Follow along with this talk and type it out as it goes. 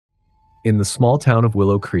In the small town of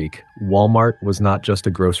Willow Creek, Walmart was not just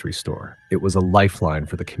a grocery store, it was a lifeline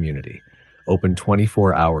for the community. Open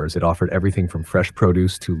 24 hours, it offered everything from fresh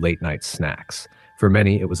produce to late night snacks. For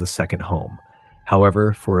many, it was a second home.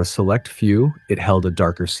 However, for a select few, it held a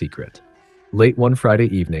darker secret. Late one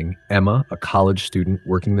Friday evening, Emma, a college student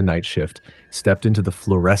working the night shift, stepped into the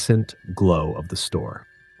fluorescent glow of the store.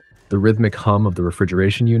 The rhythmic hum of the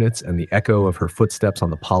refrigeration units and the echo of her footsteps on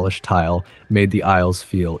the polished tile made the aisles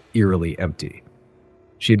feel eerily empty.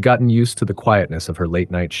 She had gotten used to the quietness of her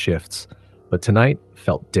late-night shifts, but tonight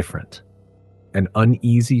felt different. An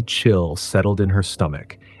uneasy chill settled in her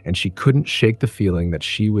stomach, and she couldn't shake the feeling that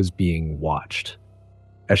she was being watched.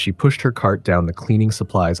 As she pushed her cart down the cleaning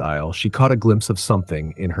supplies aisle, she caught a glimpse of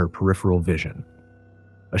something in her peripheral vision.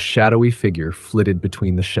 A shadowy figure flitted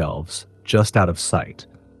between the shelves, just out of sight.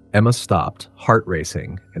 Emma stopped, heart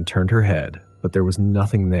racing, and turned her head, but there was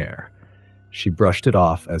nothing there. She brushed it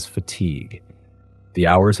off as fatigue. The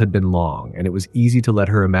hours had been long, and it was easy to let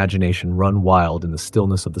her imagination run wild in the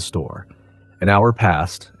stillness of the store. An hour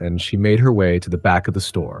passed, and she made her way to the back of the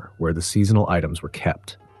store, where the seasonal items were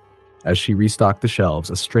kept. As she restocked the shelves,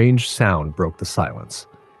 a strange sound broke the silence.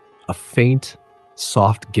 A faint,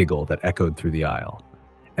 soft giggle that echoed through the aisle.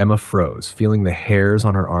 Emma froze, feeling the hairs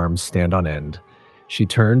on her arms stand on end. She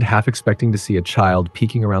turned, half expecting to see a child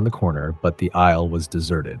peeking around the corner, but the aisle was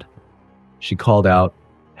deserted. She called out,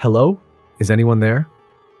 "Hello? Is anyone there?"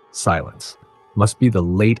 Silence. "Must be the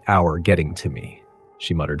late hour getting to me,"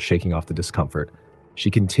 she muttered, shaking off the discomfort. She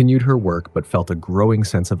continued her work, but felt a growing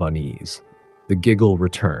sense of unease. The giggle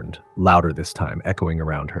returned, louder this time, echoing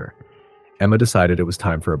around her. Emma decided it was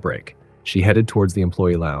time for a break. She headed towards the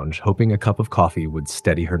employee lounge, hoping a cup of coffee would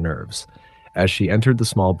steady her nerves. As she entered the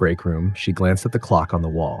small break room, she glanced at the clock on the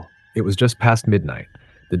wall. It was just past midnight.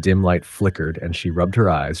 The dim light flickered, and she rubbed her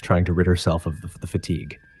eyes, trying to rid herself of the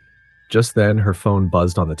fatigue. Just then, her phone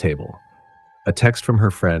buzzed on the table. A text from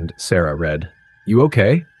her friend, Sarah, read, "You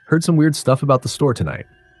okay? Heard some weird stuff about the store tonight."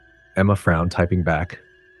 Emma frowned, typing back,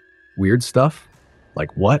 "Weird stuff?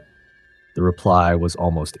 Like what?" The reply was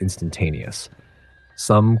almost instantaneous.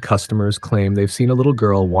 "Some customers claim they've seen a little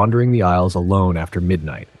girl wandering the aisles alone after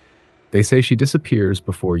midnight. They say she disappears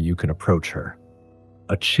before you can approach her."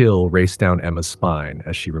 A chill raced down Emma's spine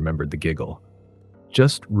as she remembered the giggle.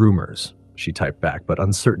 "Just rumors," she typed back, but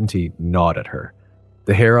uncertainty gnawed at her.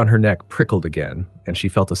 The hair on her neck prickled again, and she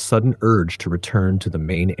felt a sudden urge to return to the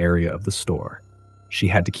main area of the store. She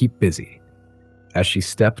had to keep busy. As she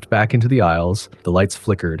stepped back into the aisles, the lights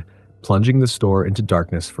flickered, plunging the store into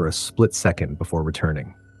darkness for a split second before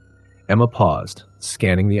returning. Emma paused,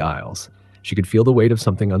 scanning the aisles. She could feel the weight of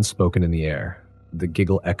something unspoken in the air. The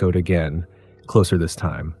giggle echoed again, closer this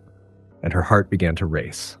time, and her heart began to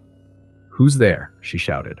race. "Who's there?" she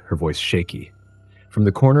shouted, her voice shaky. From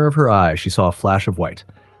the corner of her eye, she saw a flash of white,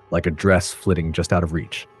 like a dress flitting just out of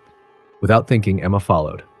reach. Without thinking, Emma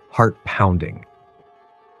followed, heart pounding,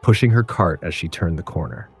 pushing her cart as she turned the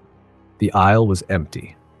corner. The aisle was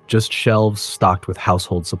empty, just shelves stocked with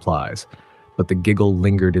household supplies, but the giggle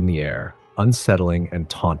lingered in the air, unsettling and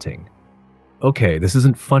taunting. "Okay, this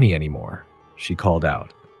isn't funny anymore," she called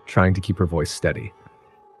out, trying to keep her voice steady.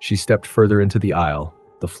 She stepped further into the aisle,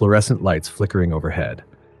 the fluorescent lights flickering overhead.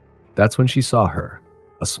 That's when she saw her,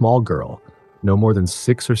 a small girl, no more than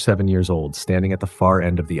 6 or 7 years old, standing at the far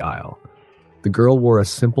end of the aisle. The girl wore a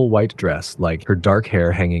simple white dress, like her dark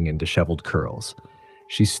hair hanging in disheveled curls.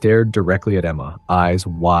 She stared directly at Emma, eyes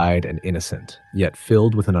wide and innocent, yet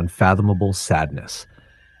filled with an unfathomable sadness.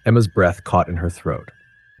 Emma's breath caught in her throat.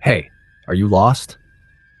 "Hey, are you lost?"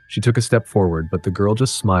 She took a step forward, but the girl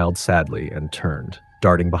just smiled sadly and turned,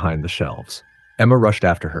 darting behind the shelves. Emma rushed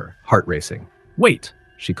after her, heart racing. "Wait!"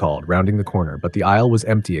 she called, rounding the corner, but the aisle was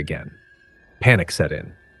empty again. Panic set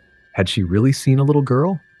in. Had she really seen a little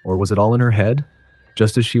girl, or was it all in her head?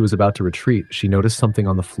 Just as she was about to retreat, she noticed something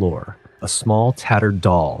on the floor, a small, tattered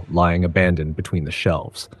doll lying abandoned between the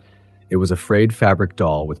shelves. It was a frayed fabric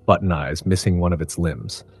doll with button eyes missing one of its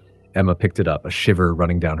limbs. Emma picked it up, a shiver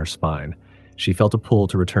running down her spine. She felt a pull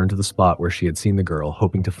to return to the spot where she had seen the girl,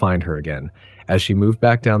 hoping to find her again. As she moved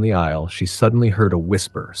back down the aisle, she suddenly heard a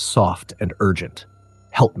whisper, soft and urgent.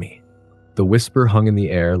 "Help me." The whisper hung in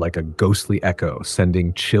the air like a ghostly echo,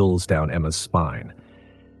 sending chills down Emma's spine.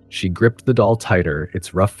 She gripped the doll tighter,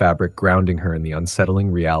 its rough fabric grounding her in the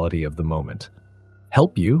unsettling reality of the moment.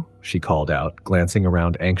 "Help you?" she called out, glancing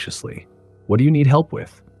around anxiously. "What do you need help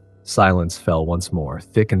with?" Silence fell once more,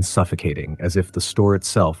 thick and suffocating, as if the store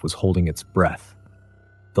itself was holding its breath.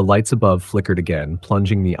 The lights above flickered again,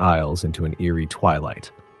 plunging the aisles into an eerie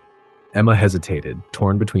twilight. Emma hesitated,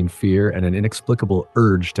 torn between fear and an inexplicable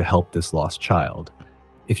urge to help this lost child.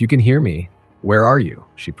 If you can hear me, where are you?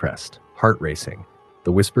 She pressed, heart racing.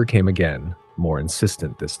 The whisper came again, more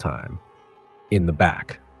insistent this time. In the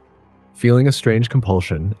back. Feeling a strange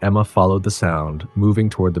compulsion, Emma followed the sound, moving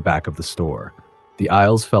toward the back of the store. The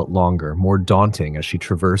aisles felt longer, more daunting as she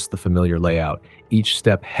traversed the familiar layout, each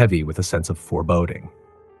step heavy with a sense of foreboding.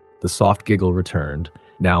 The soft giggle returned,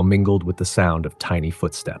 now mingled with the sound of tiny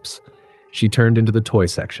footsteps. She turned into the toy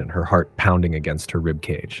section, her heart pounding against her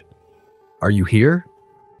ribcage. Are you here?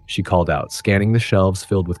 She called out, scanning the shelves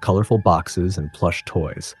filled with colorful boxes and plush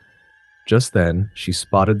toys. Just then, she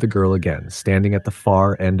spotted the girl again, standing at the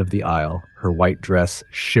far end of the aisle, her white dress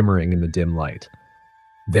shimmering in the dim light.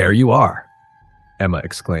 There you are, Emma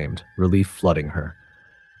exclaimed, relief flooding her.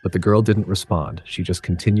 But the girl didn't respond. She just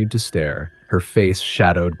continued to stare, her face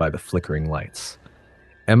shadowed by the flickering lights.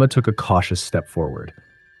 Emma took a cautious step forward.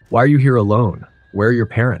 Why are you here alone? Where are your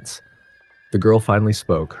parents? The girl finally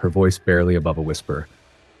spoke, her voice barely above a whisper.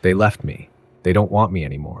 They left me. They don't want me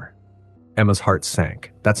anymore. Emma's heart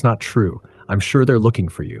sank. That's not true. I'm sure they're looking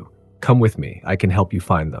for you. Come with me. I can help you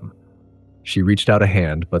find them. She reached out a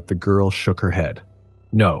hand, but the girl shook her head.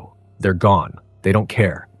 No, they're gone. They don't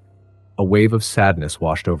care. A wave of sadness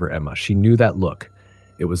washed over Emma. She knew that look.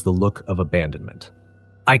 It was the look of abandonment.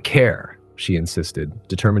 I care, she insisted,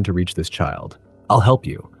 determined to reach this child. I'll help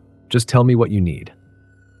you. Just tell me what you need.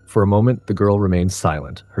 For a moment, the girl remained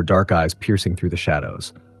silent, her dark eyes piercing through the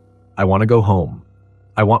shadows. I want to go home.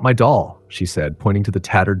 I want my doll, she said, pointing to the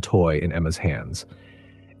tattered toy in Emma's hands.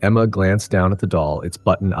 Emma glanced down at the doll, its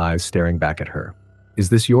button eyes staring back at her. Is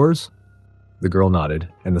this yours? The girl nodded,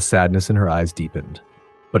 and the sadness in her eyes deepened.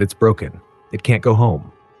 But it's broken. It can't go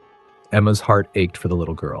home. Emma's heart ached for the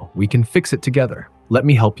little girl. We can fix it together. Let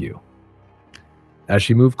me help you. As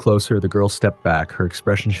she moved closer, the girl stepped back, her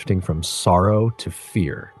expression shifting from sorrow to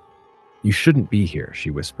fear. You shouldn't be here,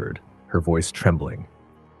 she whispered, her voice trembling.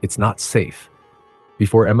 It's not safe.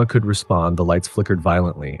 Before Emma could respond, the lights flickered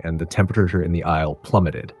violently and the temperature in the aisle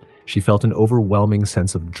plummeted. She felt an overwhelming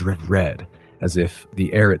sense of dread, as if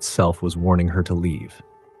the air itself was warning her to leave.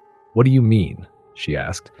 What do you mean? She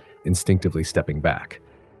asked, instinctively stepping back.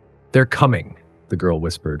 They're coming, the girl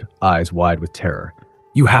whispered, eyes wide with terror.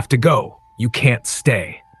 You have to go. You can't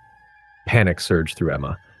stay. Panic surged through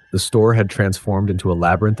Emma. The store had transformed into a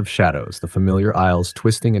labyrinth of shadows, the familiar aisles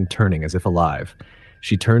twisting and turning as if alive.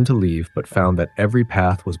 She turned to leave, but found that every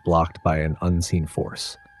path was blocked by an unseen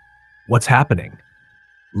force. What's happening?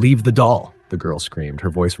 Leave the doll, the girl screamed, her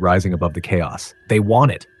voice rising above the chaos. They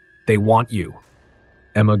want it. They want you.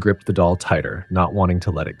 Emma gripped the doll tighter, not wanting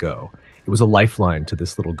to let it go. It was a lifeline to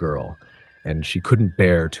this little girl, and she couldn't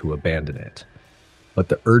bear to abandon it. But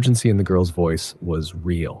the urgency in the girl's voice was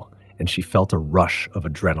real, and she felt a rush of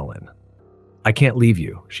adrenaline. I can't leave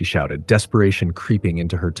you, she shouted, desperation creeping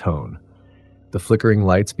into her tone. The flickering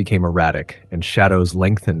lights became erratic, and shadows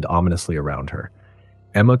lengthened ominously around her.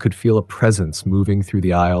 Emma could feel a presence moving through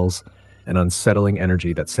the aisles, an unsettling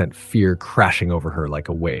energy that sent fear crashing over her like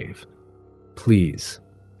a wave. Please,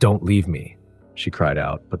 don't leave me, she cried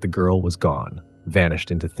out, but the girl was gone,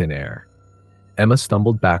 vanished into thin air. Emma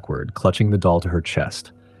stumbled backward, clutching the doll to her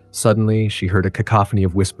chest. Suddenly, she heard a cacophony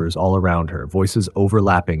of whispers all around her, voices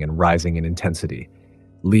overlapping and rising in intensity.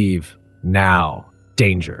 Leave, now,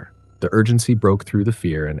 danger. The urgency broke through the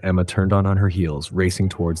fear, and Emma turned on her heels, racing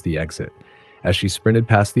towards the exit. As she sprinted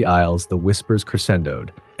past the aisles, the whispers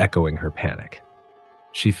crescendoed, echoing her panic.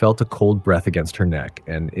 She felt a cold breath against her neck,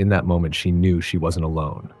 and in that moment she knew she wasn't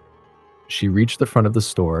alone. She reached the front of the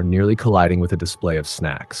store, nearly colliding with a display of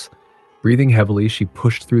snacks. Breathing heavily, she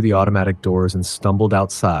pushed through the automatic doors and stumbled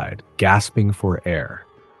outside, gasping for air.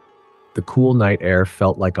 The cool night air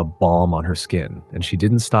felt like a balm on her skin, and she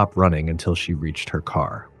didn't stop running until she reached her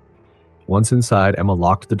car. Once inside, Emma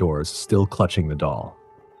locked the doors, still clutching the doll.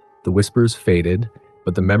 The whispers faded,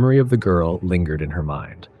 but the memory of the girl lingered in her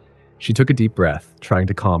mind. She took a deep breath, trying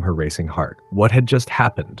to calm her racing heart. What had just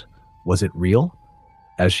happened? Was it real?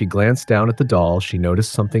 As she glanced down at the doll, she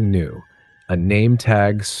noticed something new, a name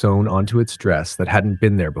tag sewn onto its dress that hadn't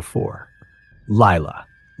been there before. Lila.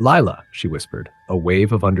 Lila, she whispered, a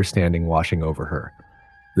wave of understanding washing over her.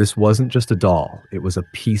 This wasn't just a doll, it was a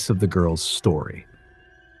piece of the girl's story.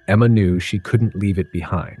 Emma knew she couldn't leave it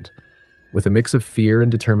behind. With a mix of fear and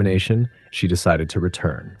determination, she decided to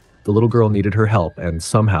return. The little girl needed her help, and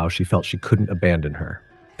somehow she felt she couldn't abandon her.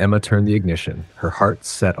 Emma turned the ignition, her heart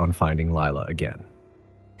set on finding Lila again.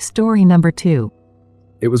 Story number 2.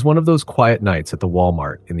 It was one of those quiet nights at the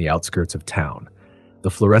Walmart in the outskirts of town.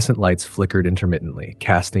 The fluorescent lights flickered intermittently,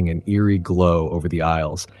 casting an eerie glow over the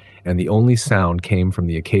aisles, and the only sound came from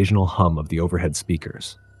the occasional hum of the overhead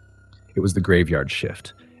speakers. It was the graveyard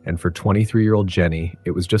shift. And for 23-year-old Jenny,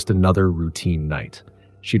 it was just another routine night.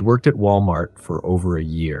 She'd worked at Walmart for over a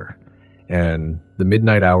year, and the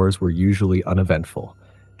midnight hours were usually uneventful.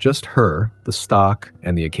 Just her, the stock,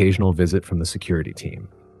 and the occasional visit from the security team.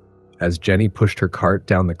 As Jenny pushed her cart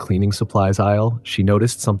down the cleaning supplies aisle, she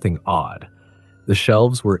noticed something odd. The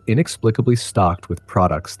shelves were inexplicably stocked with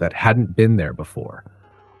products that hadn't been there before.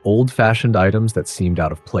 Old-fashioned items that seemed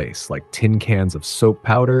out of place, like tin cans of soap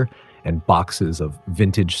powder and boxes of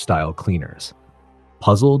vintage-style cleaners.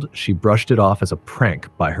 Puzzled, she brushed it off as a prank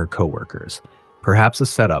by her coworkers, perhaps a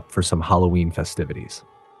setup for some Halloween festivities.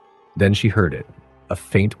 Then she heard it, a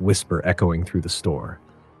faint whisper echoing through the store.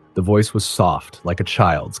 The voice was soft, like a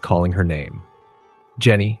child's, calling her name.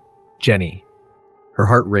 Jenny, Jenny. Her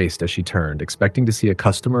heart raced as she turned, expecting to see a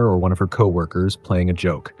customer or one of her coworkers playing a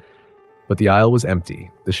joke. But the aisle was empty,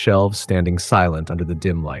 the shelves standing silent under the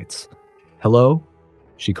dim lights. Hello?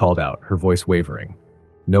 She called out, her voice wavering.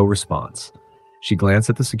 No response. She glanced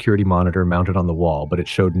at the security monitor mounted on the wall, but it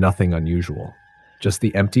showed nothing unusual. Just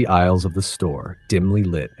the empty aisles of the store, dimly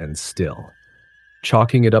lit and still.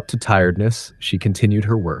 Chalking it up to tiredness, she continued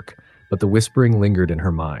her work, but the whispering lingered in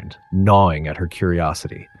her mind, gnawing at her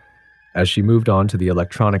curiosity. As she moved on to the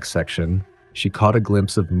electronics section, she caught a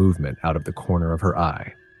glimpse of movement out of the corner of her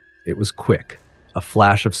eye. It was quick, a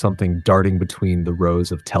flash of something darting between the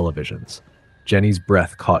rows of televisions. Jenny's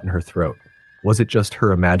breath caught in her throat. Was it just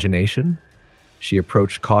her imagination? She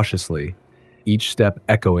approached cautiously, each step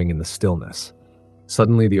echoing in the stillness.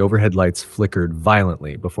 Suddenly, the overhead lights flickered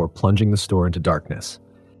violently before plunging the store into darkness.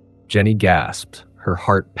 Jenny gasped, her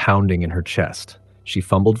heart pounding in her chest. She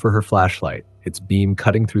fumbled for her flashlight, its beam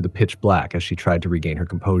cutting through the pitch black as she tried to regain her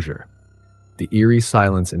composure. The eerie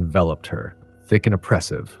silence enveloped her, thick and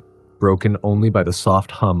oppressive, broken only by the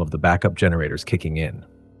soft hum of the backup generators kicking in.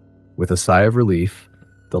 With a sigh of relief,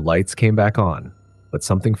 the lights came back on, but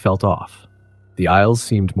something felt off. The aisles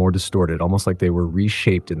seemed more distorted, almost like they were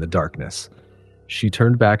reshaped in the darkness. She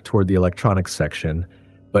turned back toward the electronics section,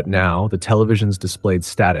 but now the televisions displayed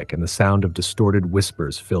static and the sound of distorted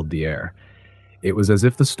whispers filled the air. It was as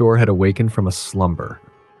if the store had awakened from a slumber,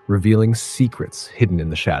 revealing secrets hidden in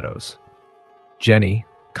the shadows. Jenny,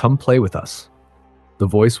 come play with us. The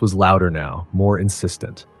voice was louder now, more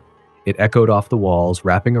insistent. It echoed off the walls,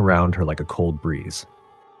 wrapping around her like a cold breeze.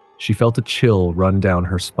 She felt a chill run down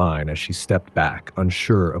her spine as she stepped back,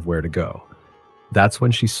 unsure of where to go. That's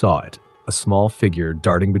when she saw it. A small figure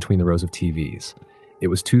darting between the rows of TVs. It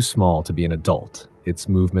was too small to be an adult, its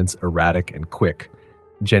movements erratic and quick.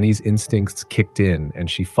 Jenny's instincts kicked in and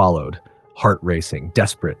she followed, heart racing,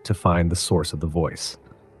 desperate to find the source of the voice.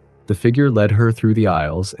 The figure led her through the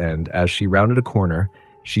aisles, and as she rounded a corner,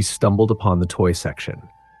 she stumbled upon the toy section.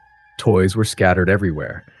 Toys were scattered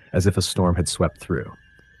everywhere, as if a storm had swept through.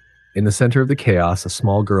 In the center of the chaos, a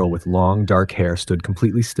small girl with long, dark hair stood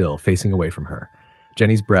completely still, facing away from her.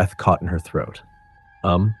 Jenny's breath caught in her throat.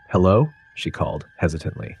 Hello? She called,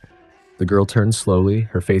 hesitantly. The girl turned slowly,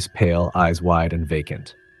 her face pale, eyes wide and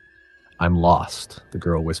vacant. I'm lost, the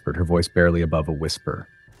girl whispered, her voice barely above a whisper.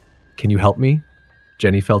 Can you help me?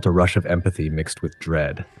 Jenny felt a rush of empathy mixed with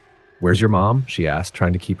dread. Where's your mom? She asked,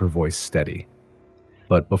 trying to keep her voice steady.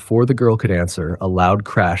 But before the girl could answer, a loud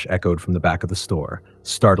crash echoed from the back of the store,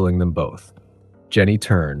 startling them both. Jenny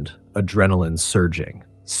turned, adrenaline surging.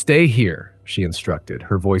 Stay here, she instructed,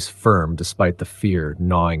 her voice firm despite the fear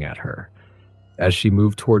gnawing at her. As she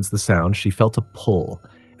moved towards the sound, she felt a pull,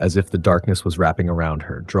 as if the darkness was wrapping around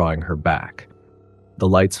her, drawing her back. The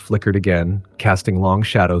lights flickered again, casting long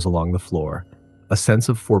shadows along the floor. A sense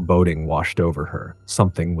of foreboding washed over her.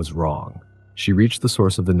 Something was wrong. She reached the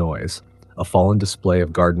source of the noise, a fallen display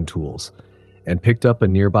of garden tools, and picked up a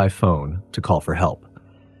nearby phone to call for help.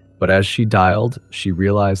 But as she dialed, she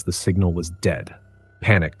realized the signal was dead.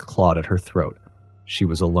 Panic clawed at her throat. She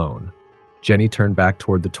was alone. Jenny turned back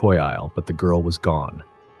toward the toy aisle, but the girl was gone.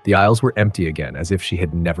 The aisles were empty again, as if she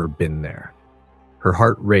had never been there. Her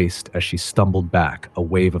heart raced as she stumbled back, a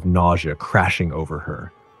wave of nausea crashing over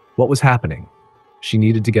her. What was happening? She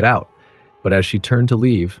needed to get out, but as she turned to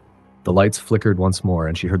leave, the lights flickered once more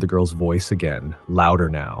and she heard the girl's voice again, louder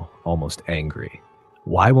now, almost angry.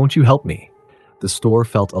 Why won't you help me? The store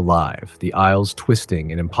felt alive, the aisles twisting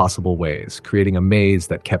in impossible ways, creating a maze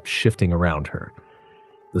that kept shifting around her.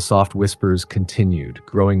 The soft whispers continued,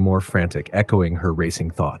 growing more frantic, echoing her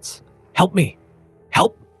racing thoughts. Help me!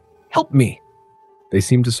 Help! Help me! They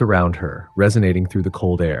seemed to surround her, resonating through the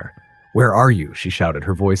cold air. Where are you? She shouted,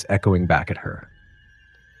 her voice echoing back at her.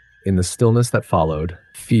 In the stillness that followed,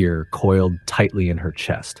 fear coiled tightly in her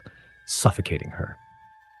chest, suffocating her.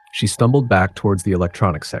 She stumbled back towards the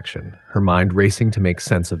electronics section, her mind racing to make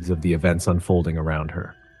sense of the events unfolding around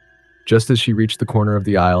her. Just as she reached the corner of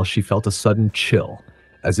the aisle, she felt a sudden chill,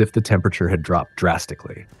 as if the temperature had dropped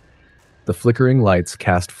drastically. The flickering lights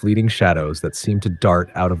cast fleeting shadows that seemed to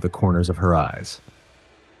dart out of the corners of her eyes.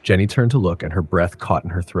 Jenny turned to look, and her breath caught in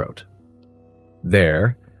her throat.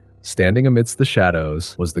 There, standing amidst the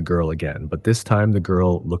shadows, was the girl again, but this time the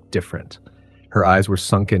girl looked different. Her eyes were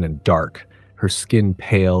sunken and dark, her skin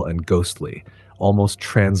pale and ghostly, almost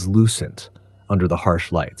translucent under the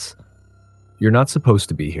harsh lights. "You're not supposed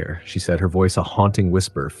to be here," she said, her voice a haunting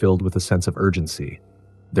whisper filled with a sense of urgency.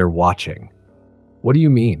 "They're watching." "What do you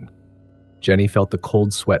mean?" Jenny felt the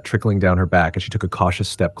cold sweat trickling down her back as she took a cautious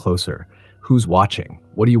step closer. "Who's watching?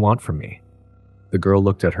 What do you want from me?" The girl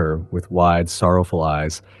looked at her with wide, sorrowful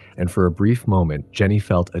eyes, and for a brief moment, Jenny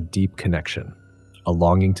felt a deep connection, a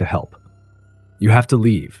longing to help. "You have to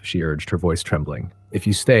leave," she urged, her voice trembling. "If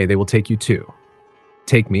you stay, they will take you too."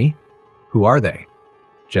 "Take me? Who are they?"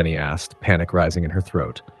 Jenny asked, panic rising in her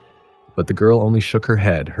throat. But the girl only shook her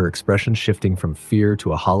head, her expression shifting from fear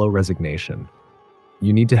to a hollow resignation.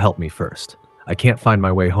 "You need to help me first. I can't find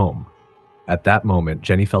my way home." At that moment,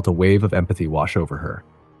 Jenny felt a wave of empathy wash over her.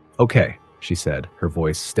 "Okay," she said, her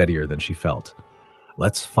voice steadier than she felt.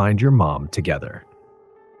 "Let's find your mom together."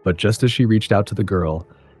 But just as she reached out to the girl,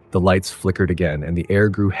 the lights flickered again and the air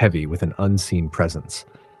grew heavy with an unseen presence.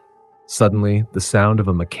 Suddenly, the sound of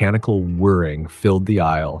a mechanical whirring filled the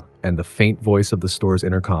aisle, and the faint voice of the store's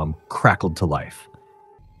intercom crackled to life.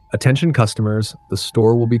 "Attention customers, the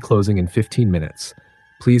store will be closing in 15 minutes.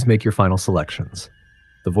 Please make your final selections."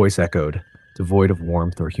 The voice echoed, devoid of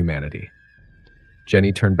warmth or humanity.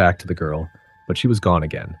 Jenny turned back to the girl, but she was gone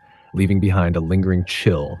again, leaving behind a lingering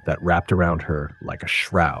chill that wrapped around her like a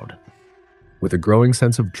shroud. With a growing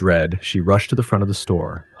sense of dread, she rushed to the front of the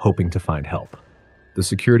store, hoping to find help. The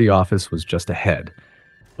security office was just ahead,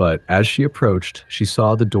 but as she approached, she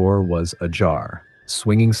saw the door was ajar,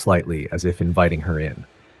 swinging slightly as if inviting her in.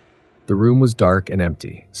 The room was dark and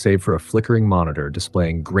empty, save for a flickering monitor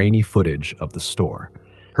displaying grainy footage of the store.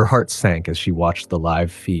 Her heart sank as she watched the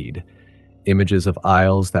live feed, images of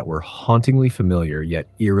aisles that were hauntingly familiar yet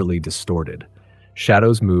eerily distorted.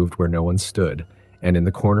 Shadows moved where no one stood, and in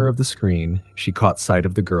the corner of the screen, she caught sight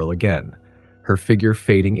of the girl again, her figure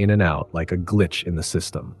fading in and out like a glitch in the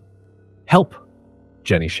system. "Help!"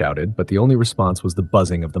 Jenny shouted, but the only response was the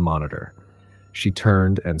buzzing of the monitor. She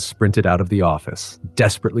turned and sprinted out of the office,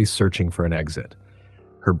 desperately searching for an exit,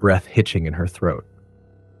 her breath hitching in her throat.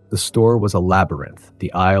 The store was a labyrinth,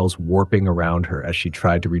 the aisles warping around her as she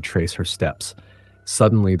tried to retrace her steps.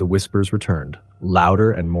 Suddenly, the whispers returned,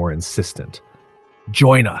 louder and more insistent.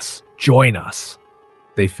 "Join us! Join us!"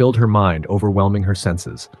 They filled her mind, overwhelming her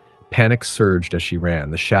senses. Panic surged as she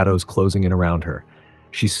ran, the shadows closing in around her.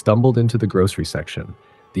 She stumbled into the grocery section,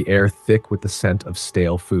 the air thick with the scent of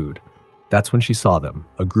stale food. That's when she saw them,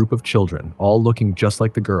 a group of children, all looking just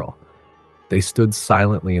like the girl. They stood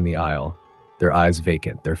silently in the aisle, their eyes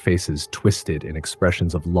vacant, their faces twisted in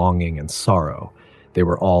expressions of longing and sorrow. They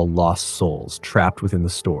were all lost souls, trapped within the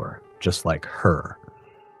store, just like her.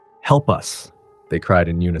 "Help us!" they cried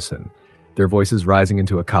in unison, their voices rising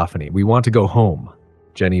into a cacophony. "We want to go home."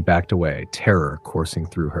 Jenny backed away, terror coursing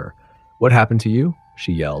through her. "What happened to you?"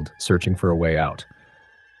 she yelled, searching for a way out.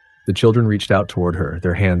 The children reached out toward her,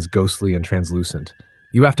 their hands ghostly and translucent.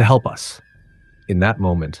 "You have to help us." In that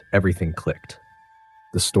moment, everything clicked.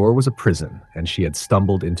 The store was a prison, and she had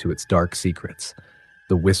stumbled into its dark secrets.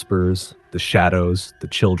 The whispers, the shadows, the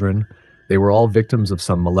children, they were all victims of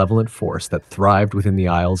some malevolent force that thrived within the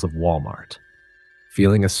aisles of Walmart.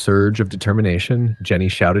 Feeling a surge of determination, Jenny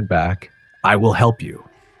shouted back, "I will help you.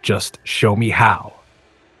 Just show me how."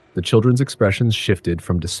 The children's expressions shifted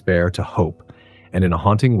from despair to hope, and in a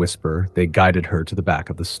haunting whisper, they guided her to the back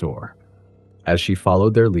of the store. As she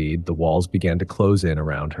followed their lead, the walls began to close in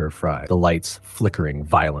around her, the lights flickering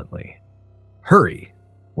violently. "Hurry!"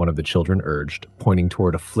 one of the children urged, pointing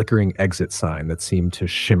toward a flickering exit sign that seemed to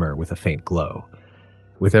shimmer with a faint glow.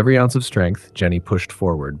 With every ounce of strength, Jenny pushed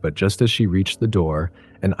forward, but just as she reached the door,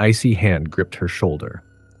 an icy hand gripped her shoulder.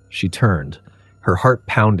 She turned, her heart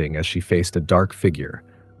pounding as she faced a dark figure,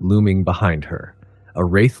 looming behind her, a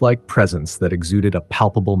wraith-like presence that exuded a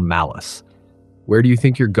palpable malice. "Where do you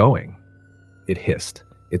think you're going?" It hissed,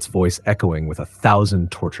 its voice echoing with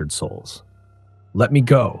 1,000 tortured souls. "Let me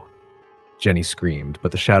go!" Jenny screamed,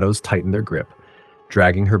 but the shadows tightened their grip,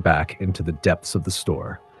 dragging her back into the depths of the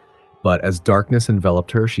store. But as darkness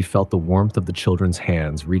enveloped her, she felt the warmth of the children's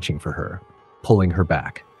hands reaching for her, pulling her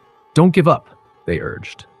back. "Don't give up," they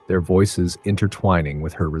urged, their voices intertwining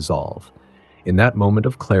with her resolve. In that moment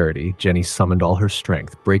of clarity, Jenny summoned all her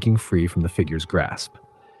strength, breaking free from the figure's grasp.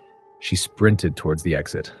 She sprinted towards the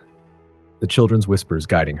exit. the children's whispers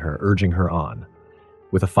guiding her, urging her on.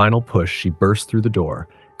 With a final push, she burst through the door,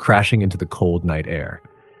 crashing into the cold night air.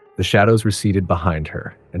 The shadows receded behind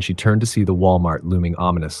her, and she turned to see the Walmart looming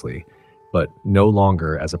ominously, but no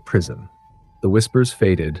longer as a prison. The whispers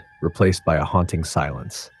faded, replaced by a haunting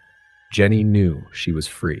silence. Jenny knew she was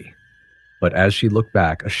free. But as she looked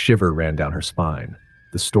back, a shiver ran down her spine.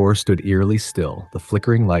 The store stood eerily still, the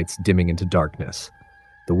flickering lights dimming into darkness.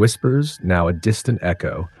 The whispers, now a distant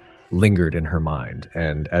echo, lingered in her mind,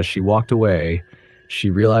 and as she walked away, she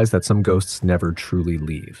realized that some ghosts never truly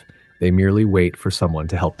leave. They merely wait for someone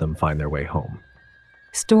to help them find their way home.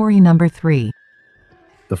 Story number 3.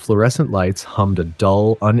 The fluorescent lights hummed a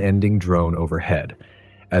dull, unending drone overhead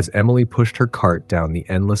as Emily pushed her cart down the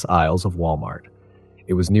endless aisles of Walmart.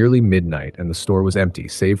 It was nearly midnight and the store was empty,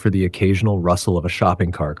 save for the occasional rustle of a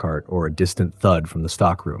shopping cart or a distant thud from the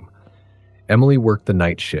stockroom. Emily worked the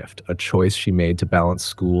night shift, a choice she made to balance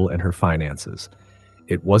school and her finances.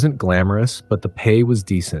 It wasn't glamorous, but the pay was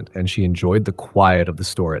decent, and she enjoyed the quiet of the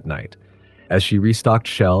store at night. As she restocked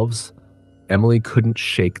shelves, Emily couldn't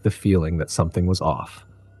shake the feeling that something was off.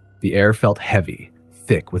 The air felt heavy,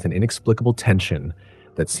 thick, with an inexplicable tension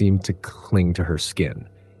that seemed to cling to her skin.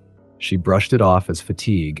 She brushed it off as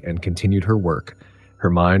fatigue and continued her work, her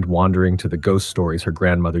mind wandering to the ghost stories her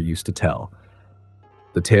grandmother used to tell.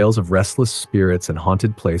 The tales of restless spirits and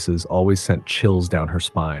haunted places always sent chills down her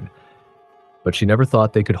spine, but she never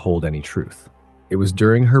thought they could hold any truth. It was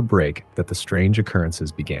during her break that the strange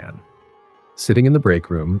occurrences began. Sitting in the break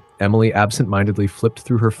room, Emily absent-mindedly flipped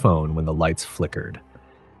through her phone when the lights flickered.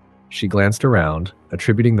 She glanced around,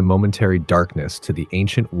 attributing the momentary darkness to the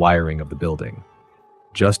ancient wiring of the building.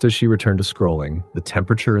 Just as she returned to scrolling, the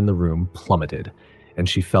temperature in the room plummeted, and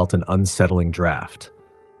she felt an unsettling draft.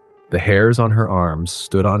 The hairs on her arms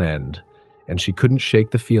stood on end, and she couldn't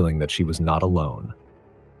shake the feeling that she was not alone.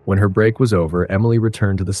 When her break was over, Emily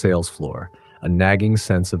returned to the sales floor, a nagging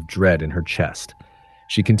sense of dread in her chest.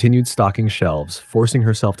 She continued stocking shelves, forcing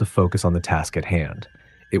herself to focus on the task at hand.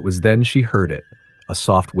 It was then she heard it, a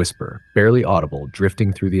soft whisper, barely audible,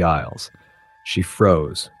 drifting through the aisles. She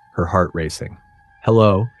froze, her heart racing.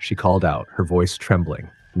 "Hello," she called out, her voice trembling.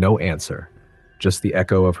 No answer, just the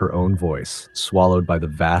echo of her own voice, swallowed by the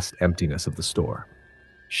vast emptiness of the store.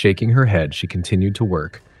 Shaking her head, she continued to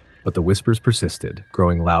work, but the whispers persisted,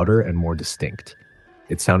 growing louder and more distinct.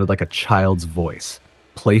 It sounded like a child's voice,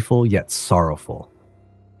 playful yet sorrowful.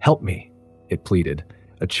 "Help me," it pleaded,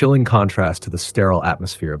 a chilling contrast to the sterile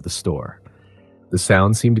atmosphere of the store. The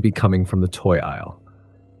sound seemed to be coming from the toy aisle.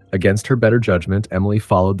 Against her better judgment, Emily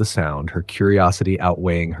followed the sound, her curiosity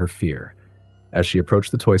outweighing her fear. As she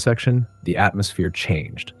approached the toy section, the atmosphere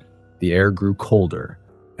changed. The air grew colder,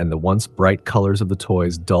 and the once bright colors of the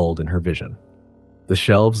toys dulled in her vision. The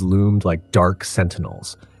shelves loomed like dark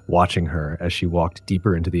sentinels, watching her as she walked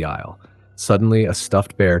deeper into the aisle. Suddenly, a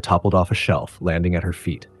stuffed bear toppled off a shelf, landing at her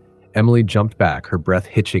feet. Emily jumped back, her breath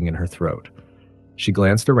hitching in her throat. She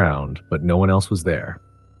glanced around, but no one else was there.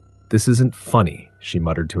 "This isn't funny," she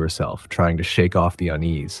muttered to herself, trying to shake off the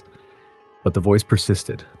unease. But the voice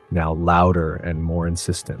persisted, now louder and more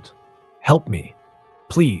insistent. "Help me,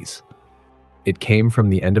 please." It came from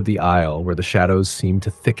the end of the aisle where the shadows seemed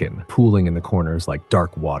to thicken, pooling in the corners like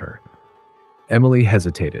dark water. Emily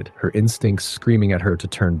hesitated, her instincts screaming at her to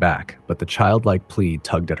turn back, but the childlike plea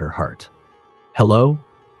tugged at her heart. "Hello?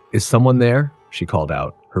 Is someone there?" she called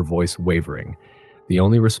out, her voice wavering. The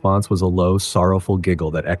only response was a low, sorrowful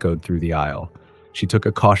giggle that echoed through the aisle. She took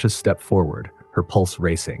a cautious step forward, her pulse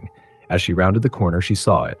racing. As she rounded the corner, she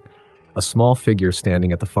saw it, a small figure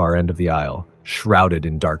standing at the far end of the aisle, shrouded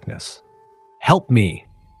in darkness. "Help me!"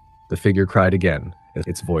 the figure cried again,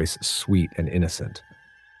 its voice sweet and innocent.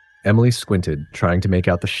 Emily squinted, trying to make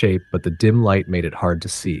out the shape, but the dim light made it hard to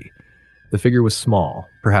see. The figure was small,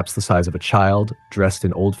 perhaps the size of a child, dressed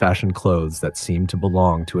in old-fashioned clothes that seemed to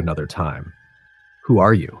belong to another time. "Who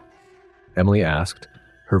are you?" Emily asked,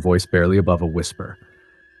 her voice barely above a whisper.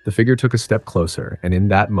 The figure took a step closer, and in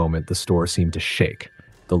that moment the store seemed to shake,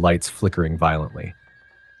 the lights flickering violently.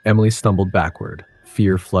 Emily stumbled backward,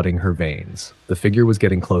 fear flooding her veins. The figure was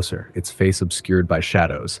getting closer, its face obscured by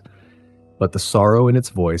shadows, but the sorrow in its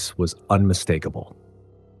voice was unmistakable.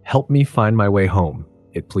 "Help me find my way home,"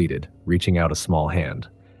 it pleaded, reaching out a small hand.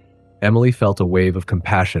 Emily felt a wave of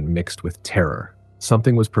compassion mixed with terror.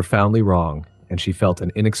 Something was profoundly wrong, and she felt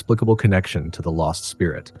an inexplicable connection to the lost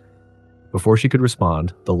spirit. Before she could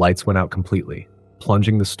respond, the lights went out completely,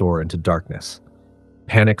 plunging the store into darkness.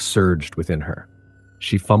 Panic surged within her.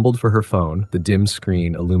 She fumbled for her phone, the dim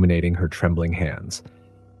screen illuminating her trembling hands.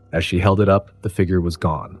 As she held it up, the figure was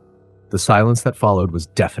gone. The silence that followed was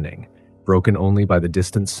deafening, broken only by the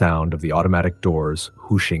distant sound of the automatic doors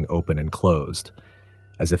whooshing open and closed,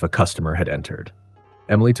 as if a customer had entered.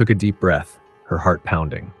 Emily took a deep breath, her heart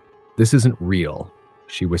pounding. This isn't real,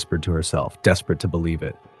 she whispered to herself, desperate to believe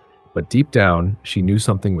it. But deep down, she knew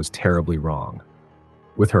something was terribly wrong.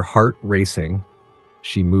 With her heart racing,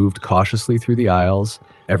 she moved cautiously through the aisles,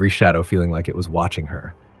 every shadow feeling like it was watching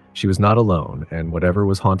her. She was not alone, and whatever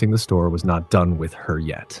was haunting the store was not done with her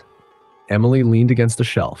yet. Emily leaned against a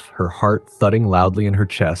shelf, her heart thudding loudly in her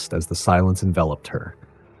chest as the silence enveloped her.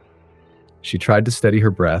 She tried to steady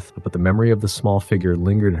her breath, but the memory of the small figure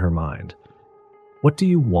lingered in her mind. "What do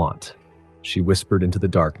you want?" she whispered into the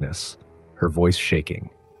darkness, her voice shaking.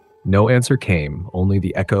 No answer came, only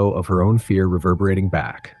the echo of her own fear reverberating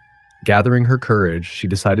back. Gathering her courage, she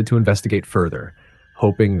decided to investigate further,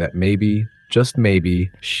 hoping that maybe, just maybe,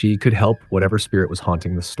 she could help whatever spirit was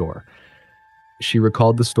haunting the store. She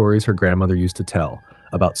recalled the stories her grandmother used to tell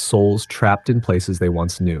about souls trapped in places they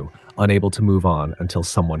once knew, unable to move on until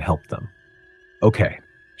someone helped them. "Okay,"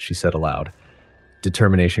 she said aloud,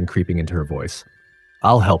 determination creeping into her voice.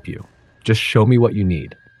 "I'll help you. Just show me what you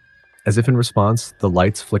need." As if in response, the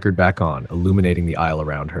lights flickered back on, illuminating the aisle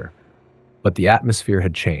around her. But the atmosphere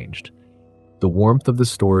had changed. The warmth of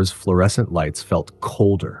the store's fluorescent lights felt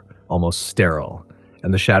colder, almost sterile,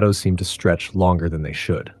 and the shadows seemed to stretch longer than they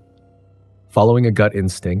should. Following a gut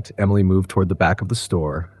instinct, Emily moved toward the back of the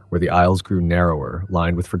store, where the aisles grew narrower,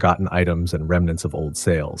 lined with forgotten items and remnants of old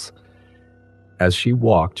sales. As she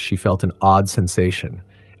walked, she felt an odd sensation,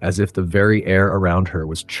 as if the very air around her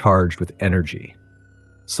was charged with energy.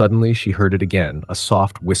 Suddenly, she heard it again, a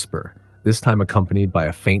soft whisper, this time accompanied by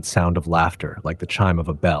a faint sound of laughter, like the chime of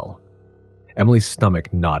a bell. Emily's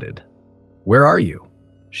stomach knotted. "Where are you?"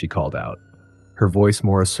 she called out, her voice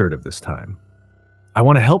more assertive this time. "I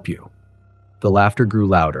want to help you." The laughter grew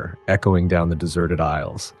louder, echoing down the deserted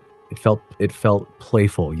aisles. It felt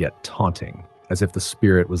playful yet taunting, as if the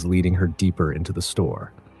spirit was leading her deeper into the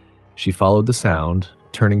store. She followed the sound,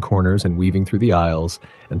 turning corners and weaving through the aisles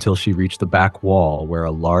until she reached the back wall where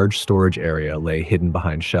a large storage area lay hidden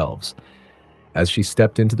behind shelves. As she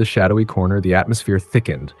stepped into the shadowy corner, the atmosphere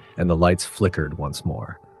thickened and the lights flickered once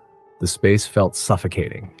more. The space felt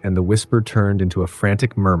suffocating, and the whisper turned into a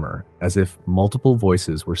frantic murmur, as if multiple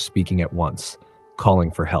voices were speaking at once, calling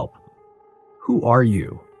for help. "Who are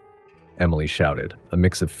you?" Emily shouted, a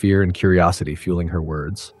mix of fear and curiosity fueling her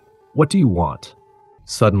words. "What do you want?"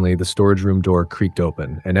 Suddenly, the storage room door creaked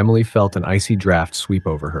open, and Emily felt an icy draft sweep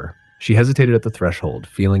over her. She hesitated at the threshold,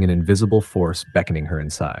 feeling an invisible force beckoning her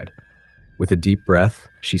inside. With a deep breath,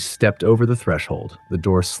 she stepped over the threshold, the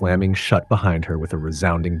door slamming shut behind her with a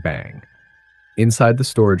resounding bang. Inside the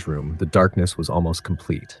storage room, the darkness was almost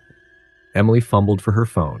complete. Emily fumbled for her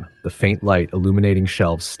phone, the faint light illuminating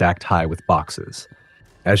shelves stacked high with boxes.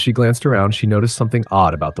 As she glanced around, she noticed something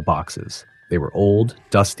odd about the boxes. They were old,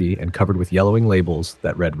 dusty, and covered with yellowing labels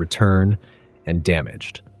that read "Return" and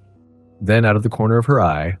 "Damaged." Then, out of the corner of her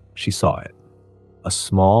eye, she saw it. A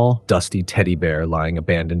small, dusty teddy bear lying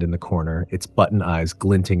abandoned in the corner, its button eyes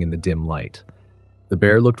glinting in the dim light. The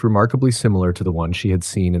bear looked remarkably similar to the one she had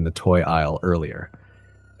seen in the toy aisle earlier.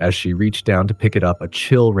 As she reached down to pick it up, a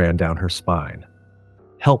chill ran down her spine.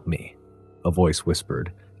 "Help me," a voice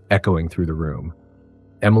whispered, echoing through the room.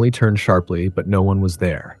 Emily turned sharply, but no one was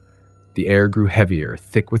there. The air grew heavier,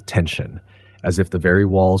 thick with tension, as if the very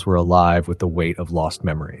walls were alive with the weight of lost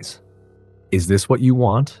memories. "Is this what you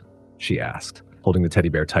want?" she asked, holding the teddy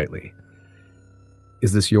bear tightly.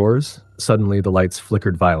 "Is this yours?" Suddenly, the lights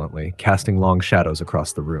flickered violently, casting long shadows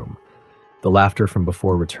across the room. The laughter from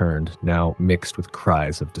before returned, now mixed with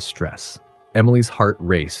cries of distress. Emily's heart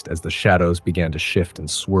raced as the shadows began to shift and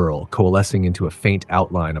swirl, coalescing into a faint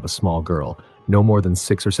outline of a small girl, no more than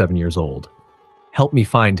 6 or 7 years old. "Help me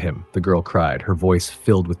find him," the girl cried, her voice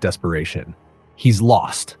filled with desperation. "He's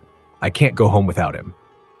lost. I can't go home without him."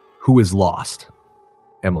 "Who is lost?"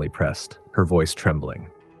 Emily pressed, her voice trembling.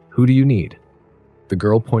 "Who do you need?" The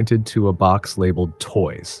girl pointed to a box labeled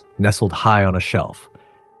 "Toys," nestled high on a shelf.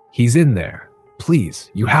 "He's in there.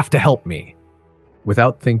 Please, you have to help me."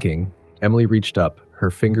 Without thinking, Emily reached up,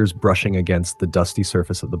 her fingers brushing against the dusty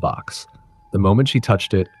surface of the box. The moment she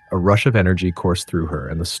touched it, a rush of energy coursed through her,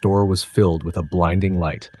 and the store was filled with a blinding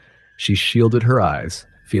light. She shielded her eyes,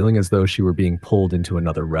 feeling as though she were being pulled into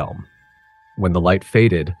another realm. When the light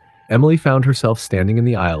faded, Emily found herself standing in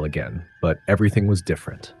the aisle again, but everything was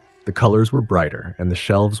different. The colors were brighter, and the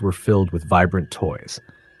shelves were filled with vibrant toys.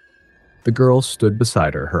 The girl stood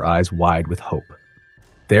beside her, her eyes wide with hope.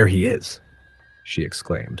 "There he is," she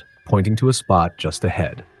exclaimed, pointing to a spot just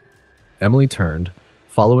ahead. Emily turned,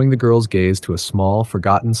 following the girl's gaze to a small,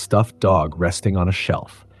 forgotten stuffed dog resting on a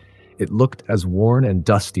shelf. It looked as worn and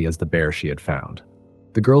dusty as the bear she had found.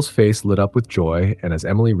 The girl's face lit up with joy, and as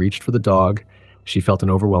Emily reached for the dog, she felt an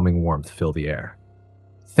overwhelming warmth fill the air.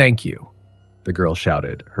 "Thank you," the girl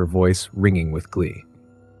shouted, her voice ringing with glee.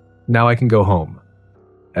 "Now I can go home."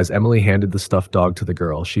 As Emily handed the stuffed dog to the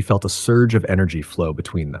girl, she felt a surge of energy flow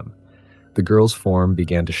between them. The girl's form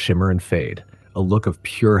began to shimmer and fade, a look of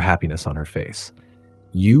pure happiness on her face.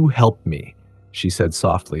 "You helped me," she said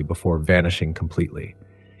softly before vanishing completely.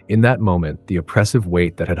 In that moment, the oppressive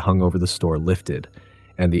weight that had hung over the store lifted,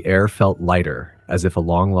 and the air felt lighter, as if a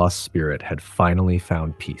long-lost spirit had finally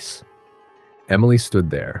found peace. Emily stood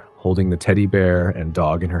there, holding the teddy bear and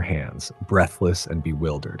dog in her hands, breathless and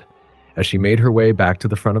bewildered. As she made her way back to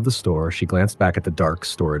the front of the store, she glanced back at the dark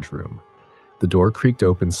storage room. The door creaked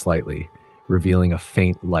open slightly, revealing a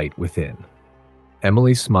faint light within.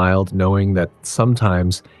 Emily smiled, knowing that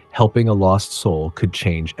sometimes helping a lost soul could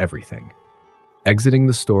change everything. Exiting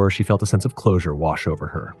the store, she felt a sense of closure wash over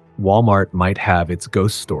her. Walmart might have its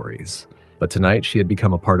ghost stories, but tonight she had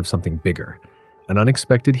become a part of something bigger, an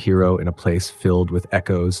unexpected hero in a place filled with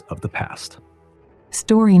echoes of the past.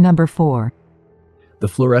 Story number 4. The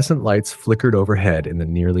fluorescent lights flickered overhead in the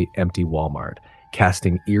nearly empty Walmart,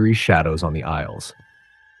 casting eerie shadows on the aisles.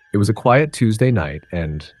 It was a quiet Tuesday night,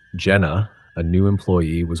 and Jenna, a new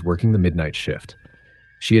employee, was working the midnight shift.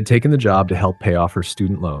 She had taken the job to help pay off her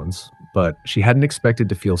student loans, but she hadn't expected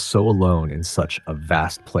to feel so alone in such a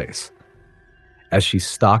vast place. As she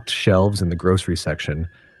stocked shelves in the grocery section,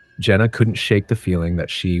 Jenna couldn't shake the feeling that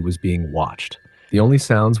she was being watched. The only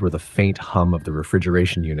sounds were the faint hum of the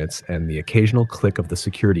refrigeration units and the occasional click of the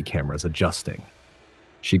security cameras adjusting.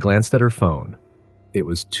 She glanced at her phone. It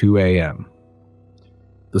was 2 a.m.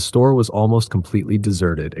 The store was almost completely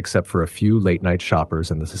deserted except for a few late-night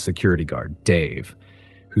shoppers and the security guard, Dave,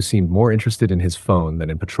 who seemed more interested in his phone than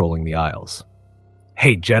in patrolling the aisles.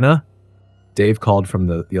 "Hey, Jenna!" Dave called from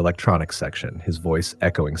the electronics section, his voice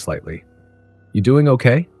echoing slightly. "You doing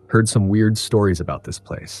okay? Heard some weird stories about this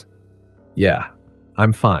place." "Yeah,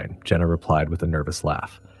 I'm fine," Jenna replied with a nervous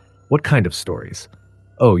laugh. "What kind of stories?"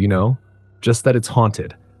 "Oh, just that it's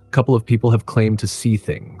haunted. A couple of people have claimed to see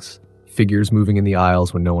things. Figures moving in the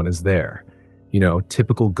aisles when no one is there.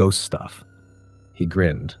 Typical ghost stuff." He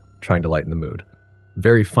grinned, trying to lighten the mood.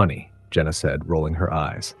 "Very funny," Jenna said, rolling her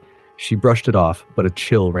eyes. She brushed it off, but a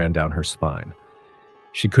chill ran down her spine.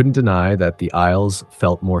 She couldn't deny that the aisles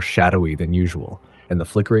felt more shadowy than usual, and the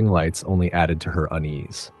flickering lights only added to her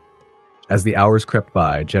unease. As the hours crept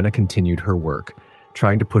by, Jenna continued her work,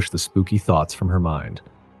 trying to push the spooky thoughts from her mind.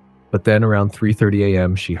 But then around 3:30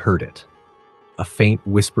 a.m. she heard it. A faint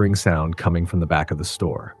whispering sound coming from the back of the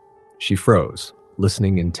store. She froze,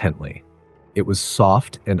 listening intently. It was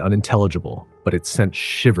soft and unintelligible, but it sent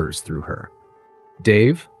shivers through her.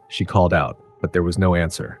 "Dave?" she called out, but there was no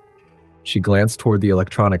answer. She glanced toward the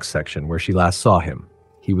electronics section where she last saw him.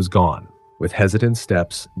 He was gone. With hesitant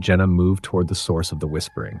steps, Jenna moved toward the source of the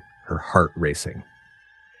whispering, her heart racing.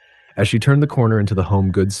 As she turned the corner into the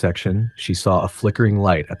home goods section, she saw a flickering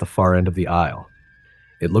light at the far end of the aisle.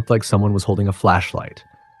 It looked like someone was holding a flashlight.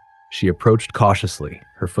 She approached cautiously,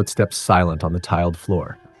 her footsteps silent on the tiled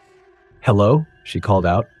floor. "Hello?" she called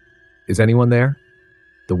out. "Is anyone there?"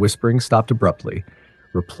 The whispering stopped abruptly,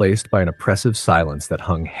 replaced by an oppressive silence that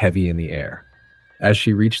hung heavy in the air. As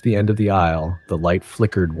she reached the end of the aisle, the light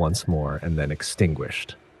flickered once more and then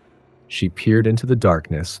extinguished. She peered into the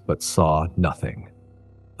darkness but saw nothing.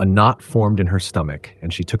 A knot formed in her stomach,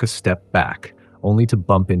 and she took a step back, only to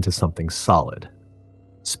bump into something solid.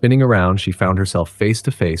 Spinning around, she found herself face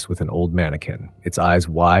to face with an old mannequin, its eyes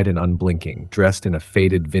wide and unblinking, dressed in a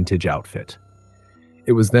faded vintage outfit.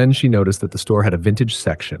 It was then she noticed that the store had a vintage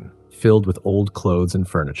section, filled with old clothes and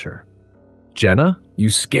furniture. "Jenna,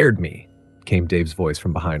 you scared me," came Dave's voice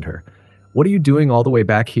from behind her. "What are you doing all the way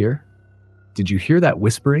back here?" "Did you hear that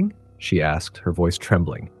whispering?" she asked, her voice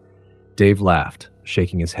trembling. Dave laughed,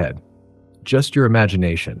 shaking his head. "Just your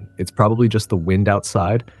imagination. It's probably just the wind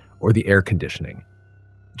outside or the air conditioning."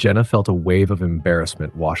 Jenna felt a wave of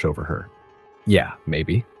embarrassment wash over her. "Yeah,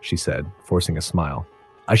 maybe," she said, forcing a smile.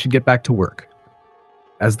 "I should get back to work."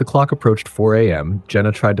 As the clock approached 4 a.m.,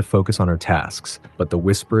 Jenna tried to focus on her tasks, but the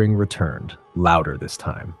whispering returned, louder this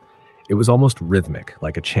time. It was almost rhythmic,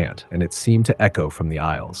 like a chant, and it seemed to echo from the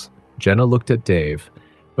aisles. Jenna looked at Dave,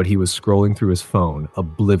 but he was scrolling through his phone,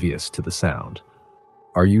 oblivious to the sound.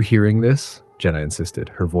 "Are you hearing this?" Jenna insisted,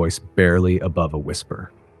 her voice barely above a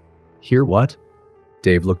whisper. "Hear what?"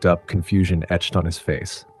 Dave looked up, confusion etched on his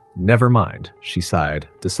face. "Never mind," she sighed,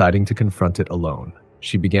 deciding to confront it alone.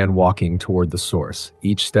 She began walking toward the source,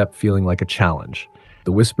 each step feeling like a challenge.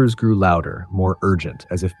 The whispers grew louder, more urgent,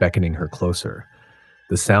 as if beckoning her closer.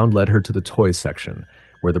 The sound led her to the toys section,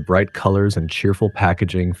 where the bright colors and cheerful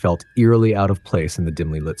packaging felt eerily out of place in the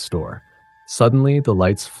dimly lit store. Suddenly, the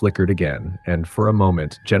lights flickered again, and for a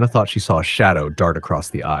moment, Jenna thought she saw a shadow dart across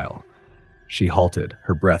the aisle. She halted,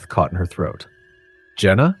 her breath caught in her throat.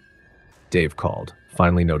 "Jenna?" Dave called,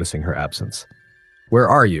 finally noticing her absence. "Where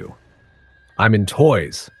are you?" "I'm in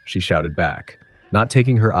toys," she shouted back, not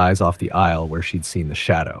taking her eyes off the aisle where she'd seen the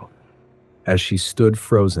shadow. As she stood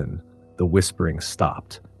frozen, the whispering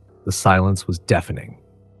stopped. The silence was deafening.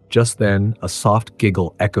 Just then, a soft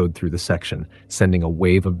giggle echoed through the section, sending a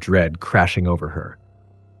wave of dread crashing over her.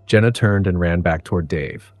 Jenna turned and ran back toward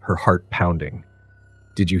Dave, her heart pounding.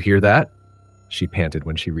 "Did you hear that?" she panted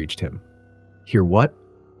when she reached him. "Hear what?"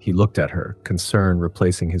 He looked at her, concern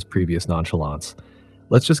replacing his previous nonchalance.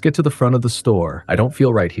 "Let's just get to the front of the store. I don't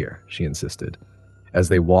feel right here," she insisted. As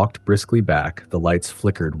they walked briskly back, the lights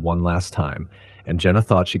flickered one last time, and Jenna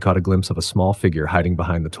thought she caught a glimpse of a small figure hiding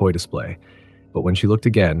behind the toy display. But when she looked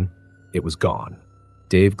again, it was gone.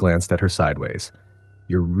 Dave glanced at her sideways.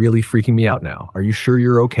 "You're really freaking me out now. Are you sure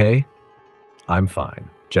you're okay?" "I'm fine,"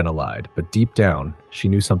 Jenna lied, but deep down, she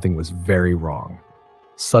knew something was very wrong.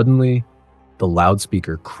 Suddenly, the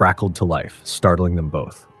loudspeaker crackled to life, startling them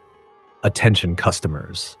both. "Attention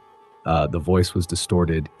customers." The voice was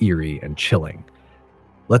distorted, eerie, and chilling.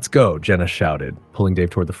 "Let's go," Jenna shouted, pulling Dave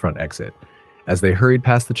toward the front exit. As they hurried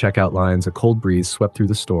past the checkout lines, a cold breeze swept through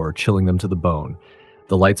the store, chilling them to the bone.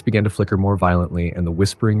 The lights began to flicker more violently, and the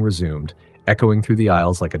whispering resumed, echoing through the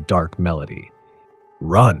aisles like a dark melody.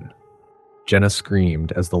 "Run!" Jenna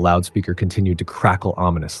screamed as the loudspeaker continued to crackle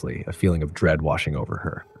ominously, a feeling of dread washing over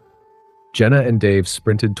her. Jenna and Dave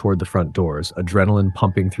sprinted toward the front doors, adrenaline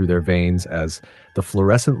pumping through their veins as the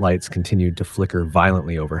fluorescent lights continued to flicker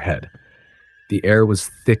violently overhead. The air was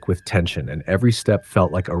thick with tension, and every step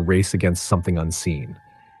felt like a race against something unseen.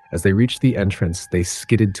 As they reached the entrance, they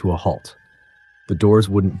skidded to a halt. The doors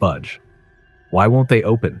wouldn't budge. "Why won't they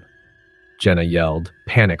open?" Jenna yelled,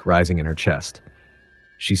 panic rising in her chest.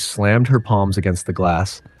 She slammed her palms against the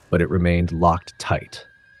glass, but it remained locked tight.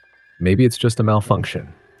 "Maybe it's just a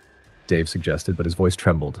malfunction," Dave suggested, but his voice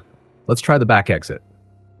trembled. "Let's try the back exit."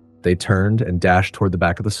 They turned and dashed toward the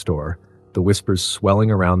back of the store, the whispers swelling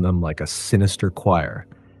around them like a sinister choir.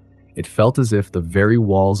 It felt as if the very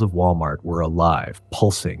walls of Walmart were alive,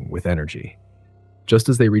 pulsing with energy. Just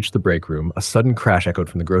as they reached the break room, a sudden crash echoed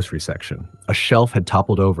from the grocery section. A shelf had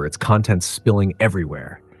toppled over, its contents spilling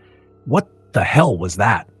everywhere. "What the hell was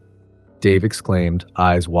that?" Dave exclaimed,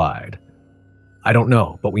 eyes wide. "I don't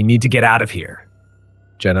know, but we need to get out of here,"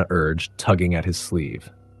 Jenna urged, tugging at his sleeve.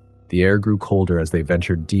 The air grew colder as they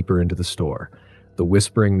ventured deeper into the store, the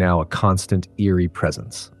whispering now a constant, eerie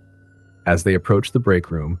presence. As they approached the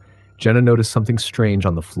break room, Jenna noticed something strange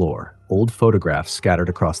on the floor, old photographs scattered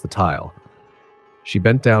across the tile. She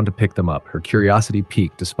bent down to pick them up, her curiosity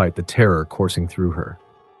piqued despite the terror coursing through her.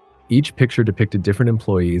 Each picture depicted different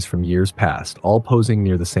employees from years past, all posing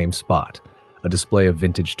near the same spot, a display of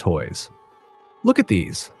vintage toys. "Look at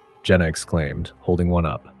these," Jenna exclaimed, holding one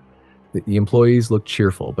up. The employees looked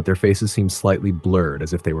cheerful, but their faces seemed slightly blurred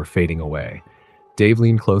as if they were fading away. Dave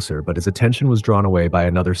leaned closer, but his attention was drawn away by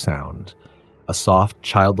another sound, a soft,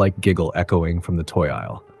 childlike giggle echoing from the toy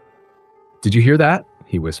aisle. "Did you hear that?"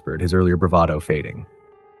 he whispered, his earlier bravado fading.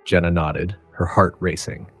 Jenna nodded, her heart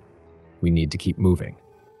racing. "We need to keep moving."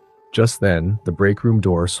 Just then, the break room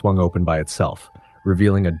door swung open by itself,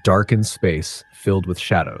 revealing a darkened space filled with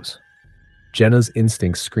shadows. Jenna's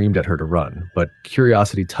instincts screamed at her to run, but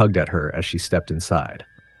curiosity tugged at her as she stepped inside.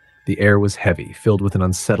 The air was heavy, filled with an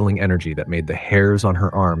unsettling energy that made the hairs on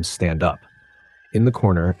her arms stand up. In the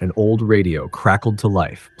corner, an old radio crackled to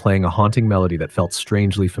life, playing a haunting melody that felt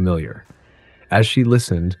strangely familiar. As she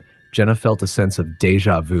listened, Jenna felt a sense of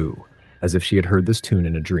déjà vu, as if she had heard this tune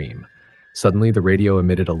in a dream. Suddenly, the radio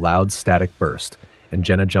emitted a loud static burst, and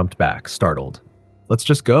Jenna jumped back, startled. "Let's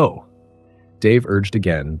just go." Dave urged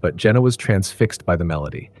again, but Jenna was transfixed by the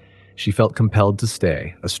melody. She felt compelled to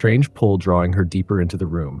stay, a strange pull drawing her deeper into the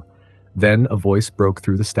room. Then a voice broke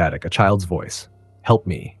through the static, a child's voice. "Help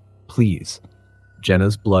me, please."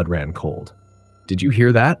 Jenna's blood ran cold. "Did you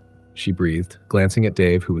hear that?" she breathed, glancing at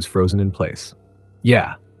Dave, who was frozen in place.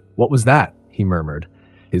 "Yeah, what was that?" he murmured,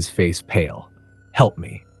 his face pale. "Help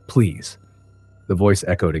me, please." The voice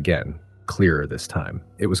echoed again, clearer this time.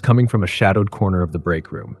 It was coming from a shadowed corner of the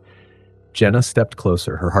break room. Jenna stepped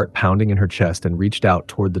closer, her heart pounding in her chest, and reached out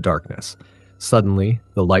toward the darkness. Suddenly,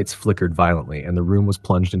 the lights flickered violently, and the room was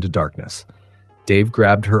plunged into darkness. Dave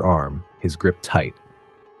grabbed her arm, his grip tight.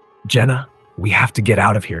 "Jenna, we have to get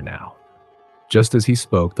out of here now." Just as he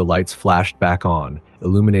spoke, the lights flashed back on,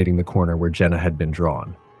 illuminating the corner where Jenna had been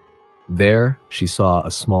drawn. There, she saw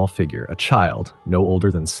a small figure, a child, no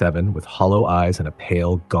older than 7, with hollow eyes and a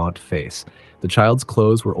pale, gaunt face. The child's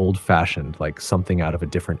clothes were old-fashioned, like something out of a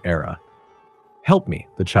different era. "Help me,"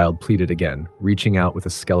 the child pleaded again, reaching out with a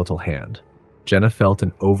skeletal hand. Jenna felt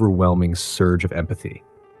an overwhelming surge of empathy.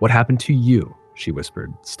 "What happened to you?" she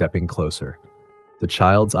whispered, stepping closer. The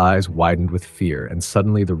child's eyes widened with fear, and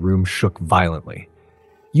suddenly the room shook violently.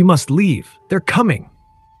 "You must leave! They're coming!"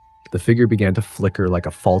 The figure began to flicker like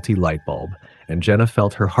a faulty light bulb, and Jenna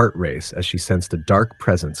felt her heart race as she sensed a dark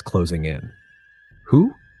presence closing in.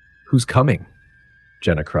 "Who? Who's coming?"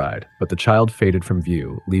 Jenna cried, but the child faded from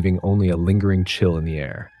view, leaving only a lingering chill in the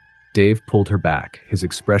air. Dave pulled her back, his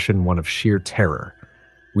expression one of sheer terror.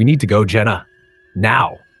 "We need to go, Jenna!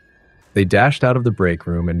 Now!" They dashed out of the break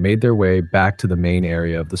room and made their way back to the main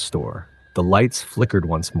area of the store. The lights flickered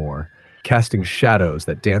once more, casting shadows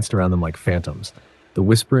that danced around them like phantoms. The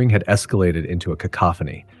whispering had escalated into a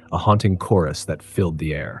cacophony, a haunting chorus that filled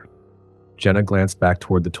the air. Jenna glanced back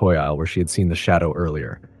toward the toy aisle where she had seen the shadow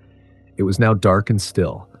earlier. It was now dark and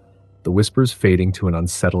still, the whispers fading to an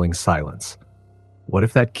unsettling silence. "What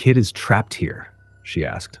if that kid is trapped here?" she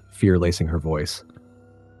asked, fear lacing her voice.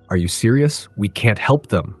 "Are you serious? We can't help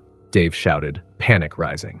them," Dave shouted, panic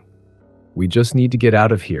rising. "We just need to get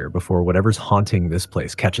out of here before whatever's haunting this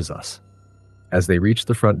place catches us." As they reached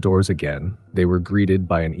the front doors again, they were greeted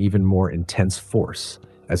by an even more intense force,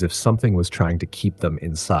 as if something was trying to keep them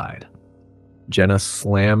inside. Jenna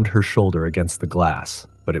slammed her shoulder against the glass,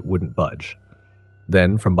 but it wouldn't budge.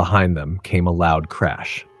 Then, from behind them, came a loud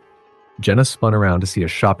crash. Jenna spun around to see a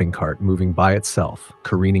shopping cart moving by itself,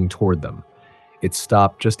 careening toward them. It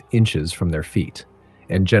stopped just inches from their feet,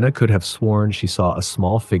 and Jenna could have sworn she saw a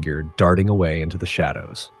small figure darting away into the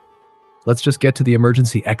shadows. "Let's just get to the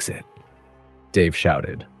emergency exit," Dave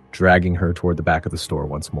shouted, dragging her toward the back of the store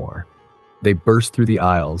once more. They burst through the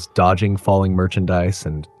aisles, dodging falling merchandise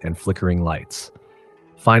and flickering lights.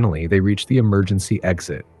 Finally, they reached the emergency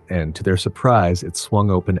exit, and to their surprise, it swung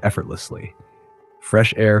open effortlessly.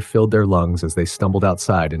 Fresh air filled their lungs as they stumbled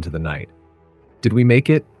outside into the night. "Did we make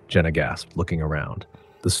it?" Jenna gasped, looking around.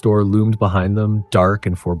 The store loomed behind them, dark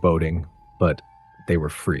and foreboding, but they were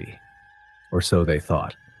free. Or so they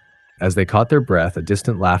thought. As they caught their breath, a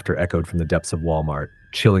distant laughter echoed from the depths of Walmart,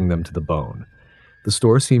 chilling them to the bone. The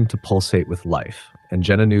store seemed to pulsate with life, and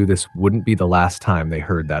Jenna knew this wouldn't be the last time they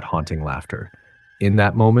heard that haunting laughter. In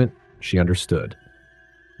that moment, she understood.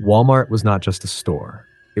 Walmart was not just a store.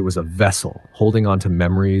 It was a vessel holding on to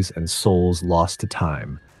memories and souls lost to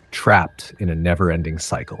time, trapped in a never-ending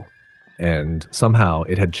cycle. And somehow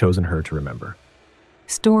it had chosen her to remember.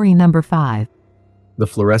 Story number 5. The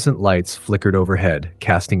fluorescent lights flickered overhead,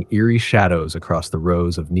 casting eerie shadows across the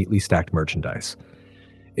rows of neatly stacked merchandise.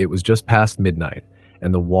 It was just past midnight,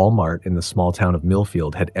 and the Walmart in the small town of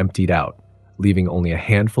Millfield had emptied out, leaving only a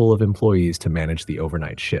handful of employees to manage the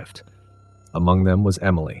overnight shift. Among them was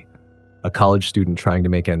Emily, a college student trying to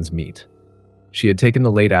make ends meet. She had taken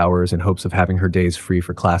the late hours in hopes of having her days free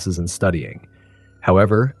for classes and studying.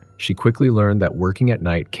 However, she quickly learned that working at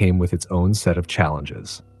night came with its own set of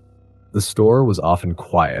challenges. The store was often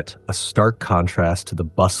quiet, a stark contrast to the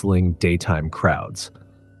bustling daytime crowds.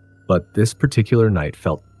 But this particular night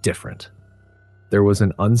felt different. There was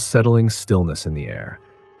an unsettling stillness in the air,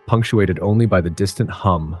 punctuated only by the distant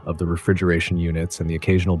hum of the refrigeration units and the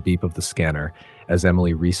occasional beep of the scanner as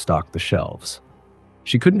Emily restocked the shelves.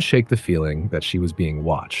 She couldn't shake the feeling that she was being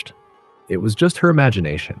watched. It was just her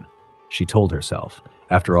imagination, she told herself.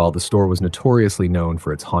 After all, the store was notoriously known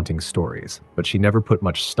for its haunting stories, but she never put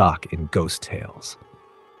much stock in ghost tales.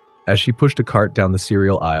 As she pushed a cart down the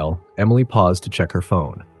cereal aisle, Emily paused to check her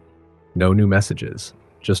phone. No new messages,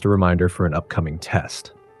 just a reminder for an upcoming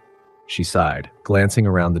test. She sighed, glancing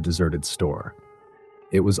around the deserted store.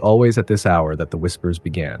 It was always at this hour that the whispers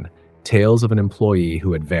began, tales of an employee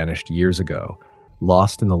who had vanished years ago,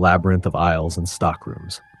 lost in the labyrinth of aisles and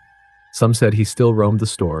stockrooms. Some said he still roamed the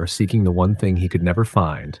store, seeking the one thing he could never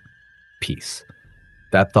find: peace.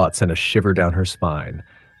 That thought sent a shiver down her spine,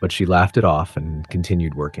 but she laughed it off and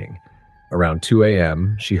continued working. Around 2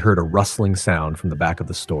 a.m., she heard a rustling sound from the back of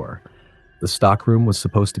the store. The stockroom was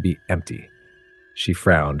supposed to be empty. She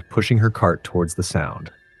frowned, pushing her cart towards the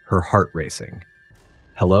sound, her heart racing.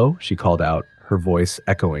 "Hello?" she called out, her voice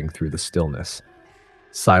echoing through the stillness.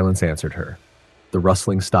 Silence answered her. The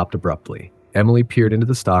rustling stopped abruptly. Emily peered into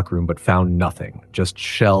the stockroom but found nothing, just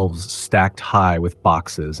shelves stacked high with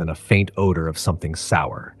boxes and a faint odor of something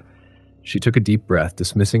sour. She took a deep breath,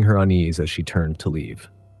 dismissing her unease as she turned to leave.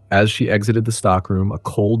 As she exited the stockroom, a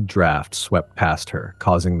cold draft swept past her,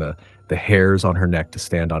 causing the hairs on her neck to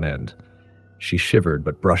stand on end. She shivered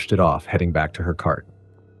but brushed it off, heading back to her cart.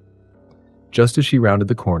 Just as she rounded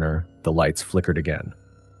the corner, the lights flickered again.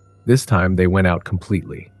 This time they went out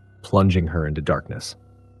completely, plunging her into darkness.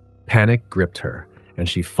 Panic gripped her, and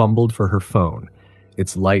she fumbled for her phone,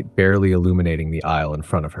 its light barely illuminating the aisle in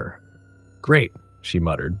front of her. "Great," she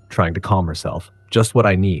muttered, trying to calm herself. "Just what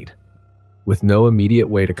I need." With no immediate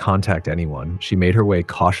way to contact anyone, she made her way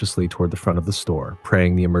cautiously toward the front of the store,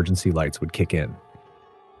 praying the emergency lights would kick in.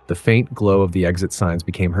 The faint glow of the exit signs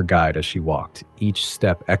became her guide as she walked, each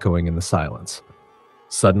step echoing in the silence.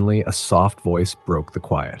 Suddenly, a soft voice broke the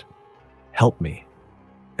quiet. "Help me."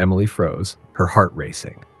 Emily froze, her heart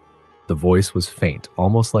racing. The voice was faint,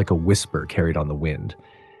 almost like a whisper carried on the wind.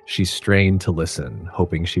 She strained to listen,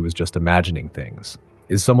 hoping she was just imagining things.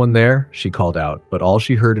 "Is someone there?" she called out, but all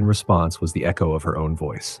she heard in response was the echo of her own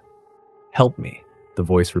voice. "Help me," the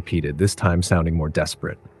voice repeated, this time sounding more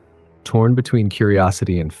desperate. Torn between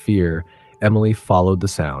curiosity and fear, Emily followed the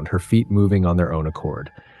sound, her feet moving on their own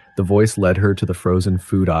accord. The voice led her to the frozen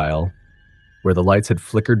food aisle, where the lights had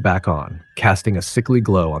flickered back on, casting a sickly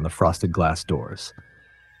glow on the frosted glass doors.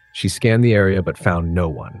 She scanned the area but found no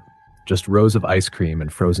one, just rows of ice cream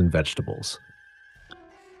and frozen vegetables.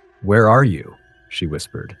 "Where are you?" she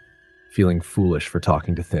whispered, feeling foolish for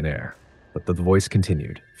talking to thin air. But the voice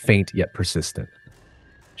continued, faint yet persistent.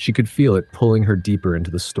 She could feel it pulling her deeper into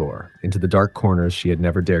the store, into the dark corners she had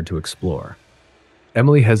never dared to explore.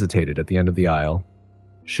 Emily hesitated at the end of the aisle.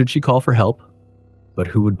 Should she call for help? But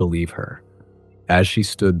who would believe her? As she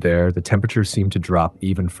stood there, the temperature seemed to drop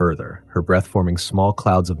even further, her breath forming small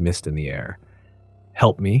clouds of mist in the air.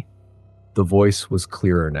 "Help me?" The voice was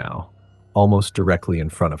clearer now, almost directly in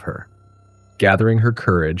front of her. Gathering her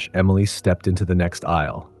courage, Emily stepped into the next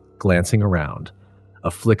aisle, glancing around.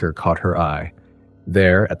 A flicker caught her eye.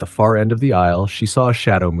 There, at the far end of the aisle, she saw a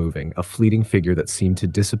shadow moving, a fleeting figure that seemed to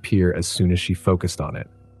disappear as soon as she focused on it.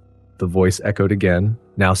 The voice echoed again,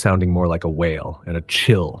 now sounding more like a wail, and a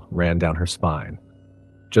chill ran down her spine.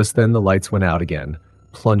 Just then the lights went out again,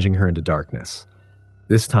 plunging her into darkness.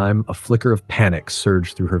 This time, a flicker of panic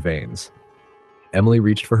surged through her veins. Emily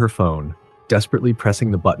reached for her phone, desperately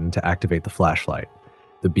pressing the button to activate the flashlight.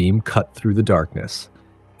 The beam cut through the darkness,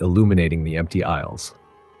 illuminating the empty aisles.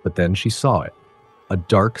 But then she saw it, a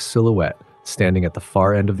dark silhouette standing at the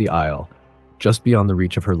far end of the aisle, just beyond the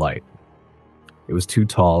reach of her light. It was too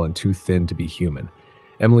tall and too thin to be human.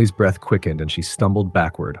 Emily's breath quickened and she stumbled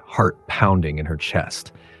backward, heart pounding in her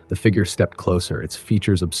chest. The figure stepped closer, its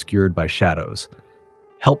features obscured by shadows.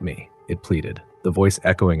 "Help me," it pleaded, the voice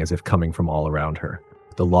echoing as if coming from all around her.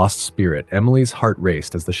 The lost spirit, Emily's heart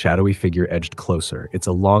raced as the shadowy figure edged closer, its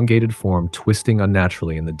elongated form twisting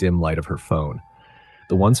unnaturally in the dim light of her phone.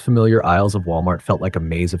 The once familiar aisles of Walmart felt like a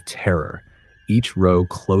maze of terror, each row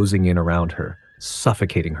closing in around her,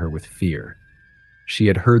 suffocating her with fear. She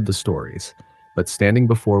had heard the stories, but standing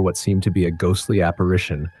before what seemed to be a ghostly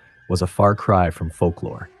apparition was a far cry from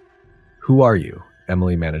folklore. "Who are you?"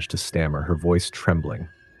 Emily managed to stammer, her voice trembling.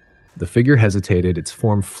 The figure hesitated, its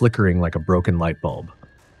form flickering like a broken light bulb.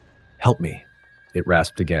 "Help me," it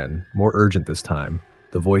rasped again, more urgent this time,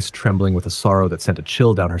 the voice trembling with a sorrow that sent a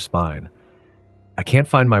chill down her spine. "I can't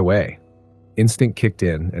find my way." Instinct kicked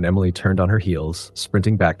in, and Emily turned on her heels,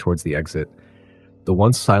 sprinting back towards the exit. The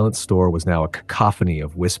once silent store was now a cacophony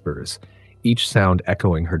of whispers, each sound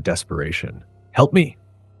echoing her desperation. "Help me!"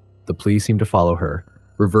 The plea seemed to follow her,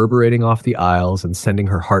 reverberating off the aisles and sending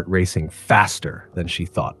her heart racing faster than she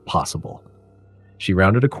thought possible. She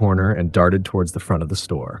rounded a corner and darted towards the front of the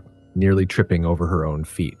store, nearly tripping over her own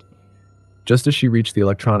feet. Just as she reached the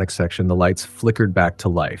electronics section, the lights flickered back to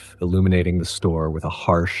life, illuminating the store with a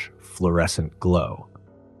harsh, fluorescent glow.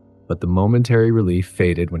 But the momentary relief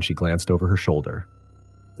faded when she glanced over her shoulder.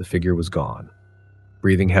 The figure was gone.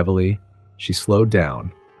 Breathing heavily, she slowed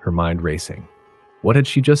down, her mind racing. What had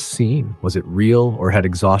she just seen? Was it real, or had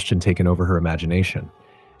exhaustion taken over her imagination?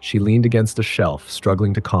 She leaned against a shelf,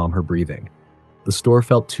 struggling to calm her breathing. The store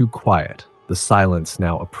felt too quiet, the silence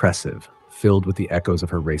now oppressive, filled with the echoes of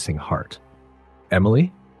her racing heart.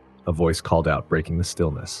 "Emily?" A voice called out, breaking the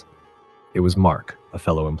stillness. It was Mark, a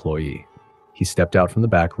fellow employee. He stepped out from the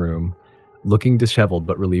back room, looking disheveled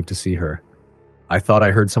but relieved to see her. "I thought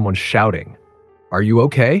I heard someone shouting. Are you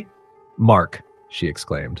okay?" "Mark," she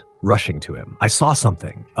exclaimed, rushing to him. "I saw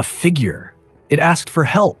something. A figure. It asked for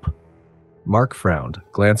help." Mark frowned,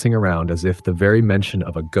 glancing around as if the very mention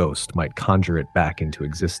of a ghost might conjure it back into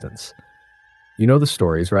existence. "You know the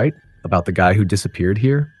stories, right? About the guy who disappeared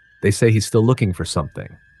here? They say he's still looking for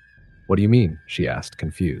something." "What do you mean?" she asked,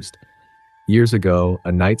 confused. "Years ago,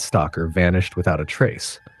 a night stalker vanished without a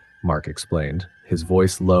trace," Mark explained, his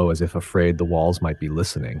voice low as if afraid the walls might be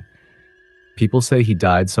listening. People say he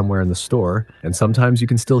died somewhere in the store, and sometimes you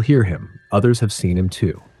can still hear him. Others have seen him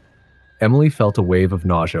too. Emily felt a wave of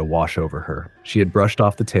nausea wash over her. She had brushed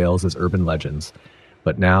off the tales as urban legends,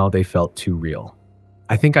 but now they felt too real.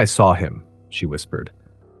 "I think I saw him," she whispered.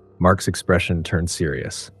 Mark's expression turned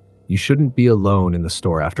serious. "You shouldn't be alone in the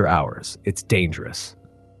store after hours. It's dangerous."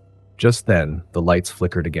 Just then, the lights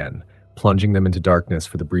flickered again, plunging them into darkness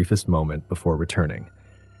for the briefest moment before returning.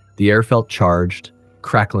 The air felt charged,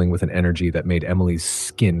 crackling with an energy that made Emily's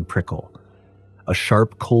skin prickle. A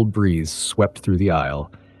sharp, cold breeze swept through the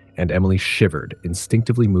aisle, and Emily shivered,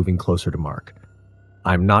 instinctively moving closer to Mark.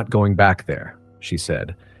 "I'm not going back there," she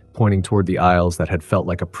said, pointing toward the aisles that had felt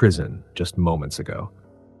like a prison just moments ago.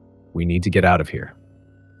 "We need to get out of here."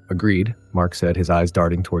 "Agreed," Mark said, his eyes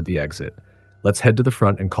darting toward the exit. "Let's head to the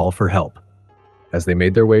front and call for help." As they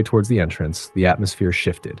made their way towards the entrance, the atmosphere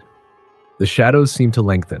shifted. The shadows seemed to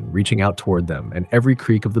lengthen, reaching out toward them, and every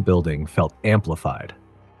creak of the building felt amplified.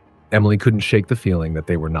 Emily couldn't shake the feeling that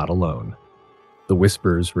they were not alone. The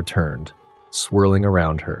whispers returned, swirling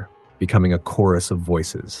around her, becoming a chorus of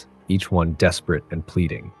voices, each one desperate and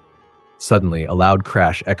pleading. Suddenly, a loud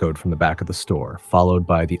crash echoed from the back of the store, followed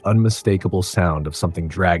by the unmistakable sound of something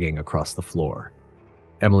dragging across the floor.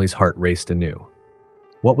 Emily's heart raced anew.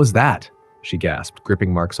 "What was that?" she gasped,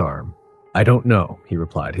 gripping Mark's arm. "I don't know," he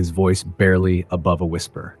replied, his voice barely above a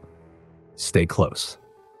whisper. "Stay close."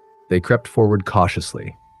 They crept forward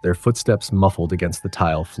cautiously, their footsteps muffled against the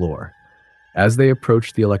tile floor. As they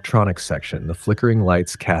approached the electronics section, the flickering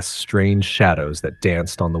lights cast strange shadows that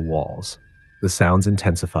danced on the walls. The sounds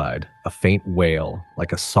intensified, a faint wail,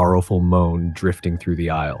 like a sorrowful moan drifting through the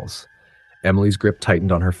aisles. Emily's grip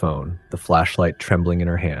tightened on her phone, the flashlight trembling in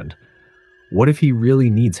her hand. "What if he really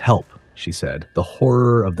needs help?" she said, the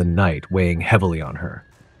horror of the night weighing heavily on her.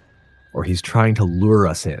 "Or he's trying to lure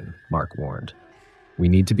us in," Mark warned. "We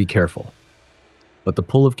need to be careful." But the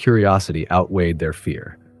pull of curiosity outweighed their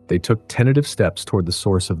fear. They took tentative steps toward the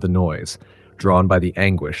source of the noise, drawn by the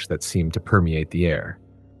anguish that seemed to permeate the air.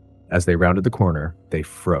 As they rounded the corner, they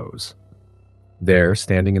froze. There,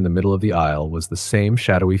 standing in the middle of the aisle, was the same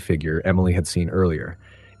shadowy figure Emily had seen earlier,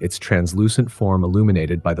 its translucent form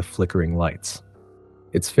illuminated by the flickering lights.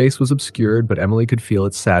 Its face was obscured, but Emily could feel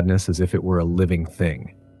its sadness as if it were a living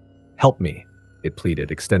thing. "Help me," it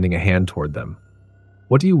pleaded, extending a hand toward them.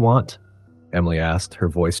 "What do you want?" Emily asked, her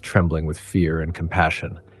voice trembling with fear and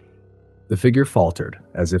compassion. The figure faltered,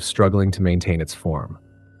 as if struggling to maintain its form.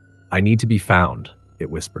 "I need to be found,"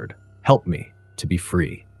 it whispered. "Help me to be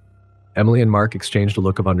free." Emily and Mark exchanged a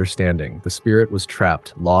look of understanding. The spirit was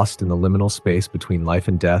trapped, lost in the liminal space between life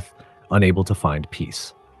and death, unable to find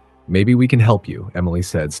peace. "Maybe we can help you," Emily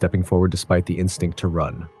said, stepping forward despite the instinct to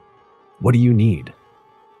run. "What do you need?"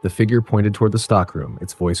 The figure pointed toward the stockroom,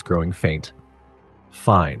 its voice growing faint.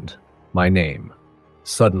 "Find my name."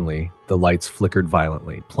 Suddenly, the lights flickered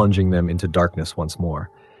violently, plunging them into darkness once more.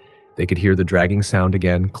 They could hear the dragging sound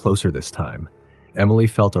again, closer this time. Emily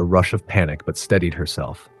felt a rush of panic but steadied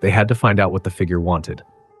herself. They had to find out what the figure wanted.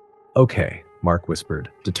 "Okay," Mark whispered,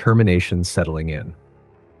 determination settling in.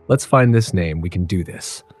 "Let's find this name. We can do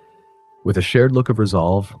this." With a shared look of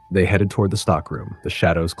resolve, they headed toward the stockroom, the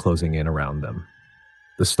shadows closing in around them.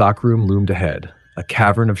 The stockroom loomed ahead, a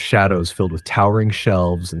cavern of shadows filled with towering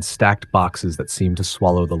shelves and stacked boxes that seemed to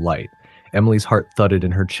swallow the light. Emily's heart thudded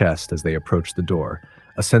in her chest as they approached the door,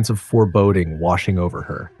 a sense of foreboding washing over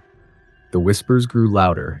her. The whispers grew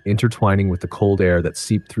louder, intertwining with the cold air that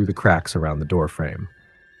seeped through the cracks around the doorframe.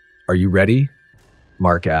 "Are you ready?"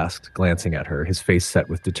 Mark asked, glancing at her, his face set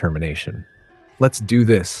with determination. "Let's do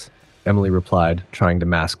this," Emily replied, trying to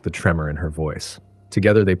mask the tremor in her voice.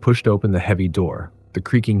 Together they pushed open the heavy door, the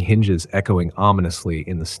creaking hinges echoing ominously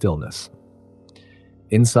in the stillness.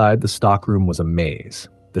 Inside, the stockroom was a maze.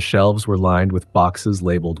 The shelves were lined with boxes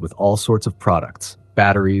labeled with all sorts of products,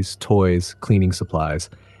 batteries, toys, cleaning supplies,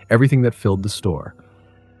 everything that filled the store.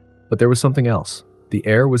 But there was something else. The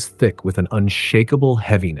air was thick with an unshakable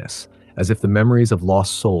heaviness, as if the memories of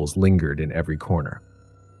lost souls lingered in every corner.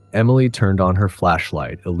 Emily turned on her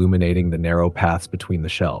flashlight, illuminating the narrow paths between the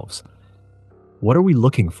shelves. "What are we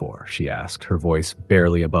looking for?" she asked, her voice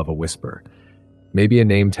barely above a whisper. "Maybe a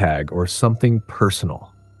name tag or something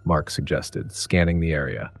personal," Mark suggested, scanning the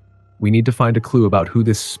area. "We need to find a clue about who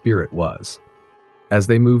this spirit was." As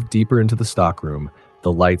they moved deeper into the stockroom,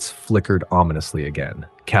 the lights flickered ominously again,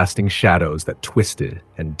 casting shadows that twisted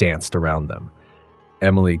and danced around them.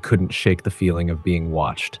 Emily couldn't shake the feeling of being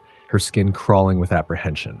watched, her skin crawling with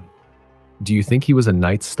apprehension. "Do you think he was a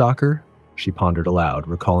night stalker?" she pondered aloud,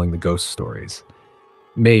 recalling the ghost stories.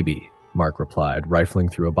 "Maybe," Mark replied, rifling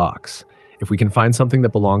through a box. "If we can find something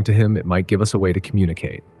that belonged to him, it might give us a way to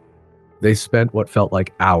communicate." They spent what felt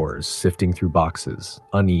like hours sifting through boxes,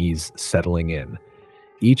 unease settling in.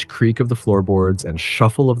 Each creak of the floorboards and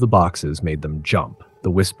shuffle of the boxes made them jump.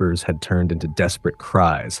 The whispers had turned into desperate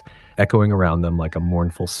cries, echoing around them like a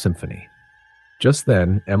mournful symphony. Just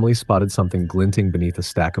then, Emily spotted something glinting beneath a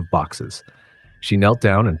stack of boxes. She knelt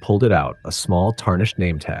down and pulled it out, a small, tarnished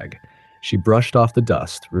name tag. She brushed off the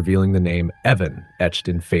dust, revealing the name Evan etched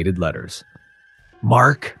in faded letters.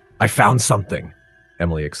 "Mark, I found something!"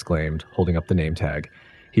 Emily exclaimed, holding up the name tag.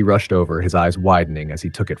 He rushed over, his eyes widening as he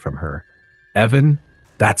took it from her. "Evan?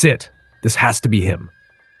 That's it! This has to be him!"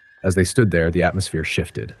 As they stood there, the atmosphere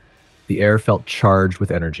shifted. The air felt charged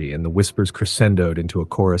with energy, and the whispers crescendoed into a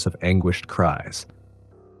chorus of anguished cries.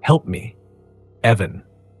 "Help me! Evan!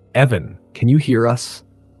 Evan, can you hear us?"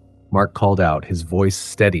 Mark called out, his voice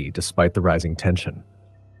steady despite the rising tension.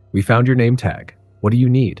 "We found your name tag. What do you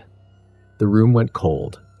need?" The room went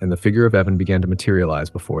cold, and the figure of Evan began to materialize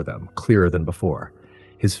before them, clearer than before.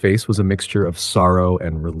 His face was a mixture of sorrow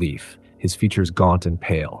and relief, his features gaunt and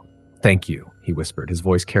pale. "Thank you," he whispered, his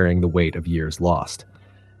voice carrying the weight of years lost.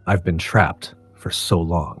 "I've been trapped for so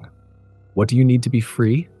long." "What do you need to be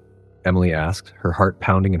free?" Emily asked, her heart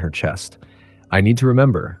pounding in her chest. "I need to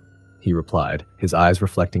remember," he replied, his eyes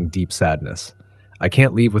reflecting deep sadness. "I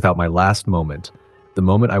can't leave without my last moment, the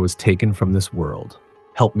moment I was taken from this world.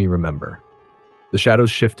 Help me remember." The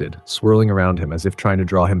shadows shifted, swirling around him as if trying to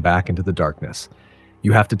draw him back into the darkness.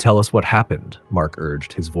 "You have to tell us what happened," Mark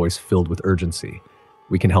urged, his voice filled with urgency.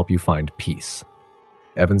 "We can help you find peace."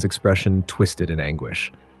 Evan's expression twisted in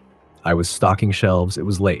anguish. "I was stocking shelves, it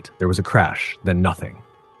was late, there was a crash, then nothing."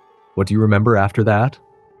 "What do you remember after that?"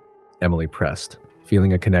 Emily pressed,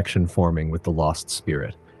 feeling a connection forming with the lost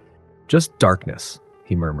spirit. "Just darkness,"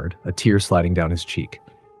 he murmured, a tear sliding down his cheek.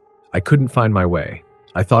 "I couldn't find my way.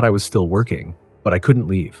 I thought I was still working, but I couldn't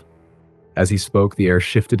leave." As he spoke, the air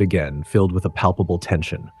shifted again, filled with a palpable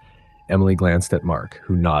tension. Emily glanced at Mark,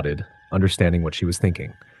 who nodded, understanding what she was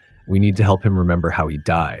thinking. "We need to help him remember how he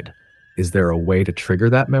died. Is there a way to trigger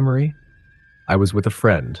that memory?" "I was with a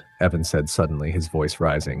friend," Evan said suddenly, his voice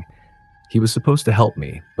rising. "He was supposed to help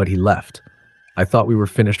me, but he left. I thought we were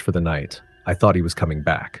finished for the night. I thought he was coming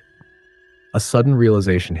back." A sudden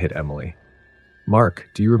realization hit Emily. "Mark,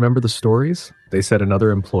 do you remember the stories? They said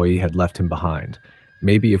another employee had left him behind.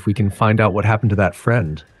 Maybe if we can find out what happened to that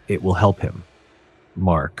friend, it will help him."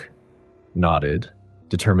 Mark nodded,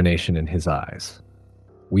 determination in his eyes.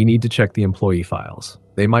 "We need to check the employee files.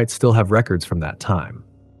 They might still have records from that time."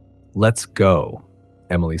 "Let's go,"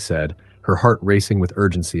 Emily said, her heart racing with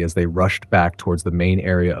urgency as they rushed back towards the main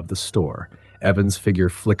area of the store, Evan's figure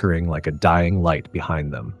flickering like a dying light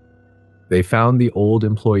behind them. They found the old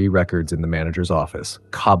employee records in the manager's office,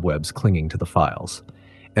 cobwebs clinging to the files.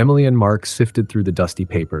 Emily and Mark sifted through the dusty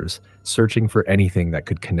papers, searching for anything that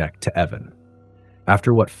could connect to Evan.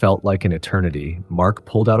 After what felt like an eternity, Mark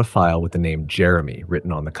pulled out a file with the name Jeremy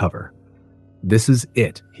written on the cover. "This is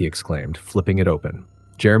it," he exclaimed, flipping it open.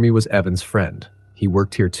 Jeremy was Evan's friend. He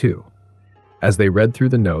worked here too. As they read through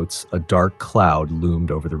the notes, a dark cloud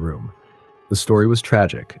loomed over the room. The story was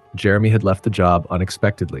tragic. Jeremy had left the job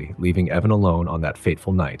unexpectedly, leaving Evan alone on that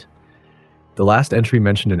fateful night. The last entry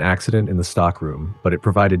mentioned an accident in the stockroom, but it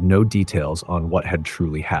provided no details on what had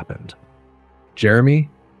truly happened. "Jeremy,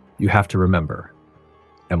 you have to remember,"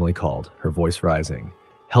 Emily called, her voice rising.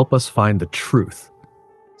 "Help us find the truth."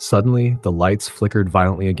 Suddenly, the lights flickered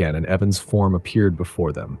violently again and Evan's form appeared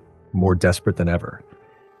before them, more desperate than ever.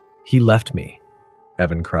 "He left me,"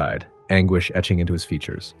 Evan cried, anguish etching into his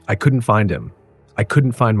features. "I couldn't find him. I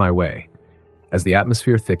couldn't find my way." As the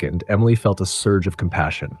atmosphere thickened, Emily felt a surge of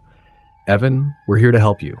compassion. "Evan, we're here to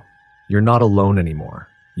help you. You're not alone anymore.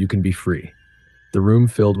 You can be free." The room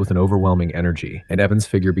filled with an overwhelming energy, and Evan's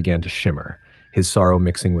figure began to shimmer, his sorrow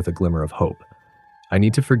mixing with a glimmer of hope. "I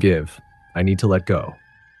need to forgive. I need to let go."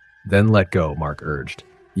 "Then let go," Mark urged.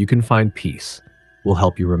 "You can find peace. We'll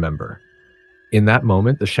help you remember." In that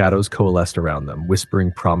moment, the shadows coalesced around them,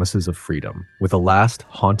 whispering promises of freedom. With a last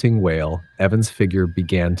haunting wail, Evan's figure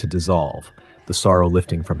began to dissolve, the sorrow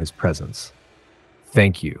lifting from his presence.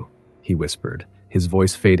 "Thank you," he whispered, his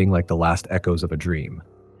voice fading like the last echoes of a dream.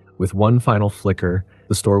 With one final flicker,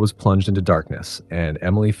 the store was plunged into darkness, and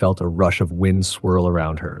Emily felt a rush of wind swirl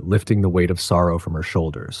around her, lifting the weight of sorrow from her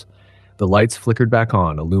shoulders. The lights flickered back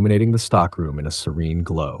on, illuminating the stockroom in a serene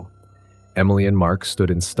glow. Emily and Mark stood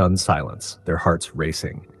in stunned silence, their hearts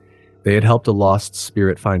racing. They had helped a lost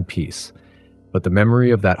spirit find peace, but the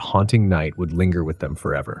memory of that haunting night would linger with them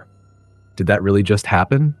forever. "Did that really just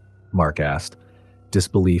happen?" Mark asked,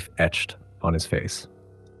 disbelief etched on his face.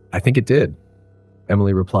 "I think it did,"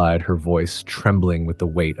 Emily replied, her voice trembling with the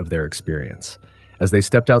weight of their experience. As they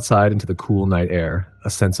stepped outside into the cool night air, a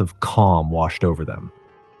sense of calm washed over them.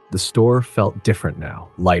 The store felt different now,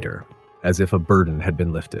 lighter, as if a burden had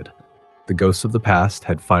been lifted. The ghosts of the past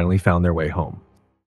had finally found their way home.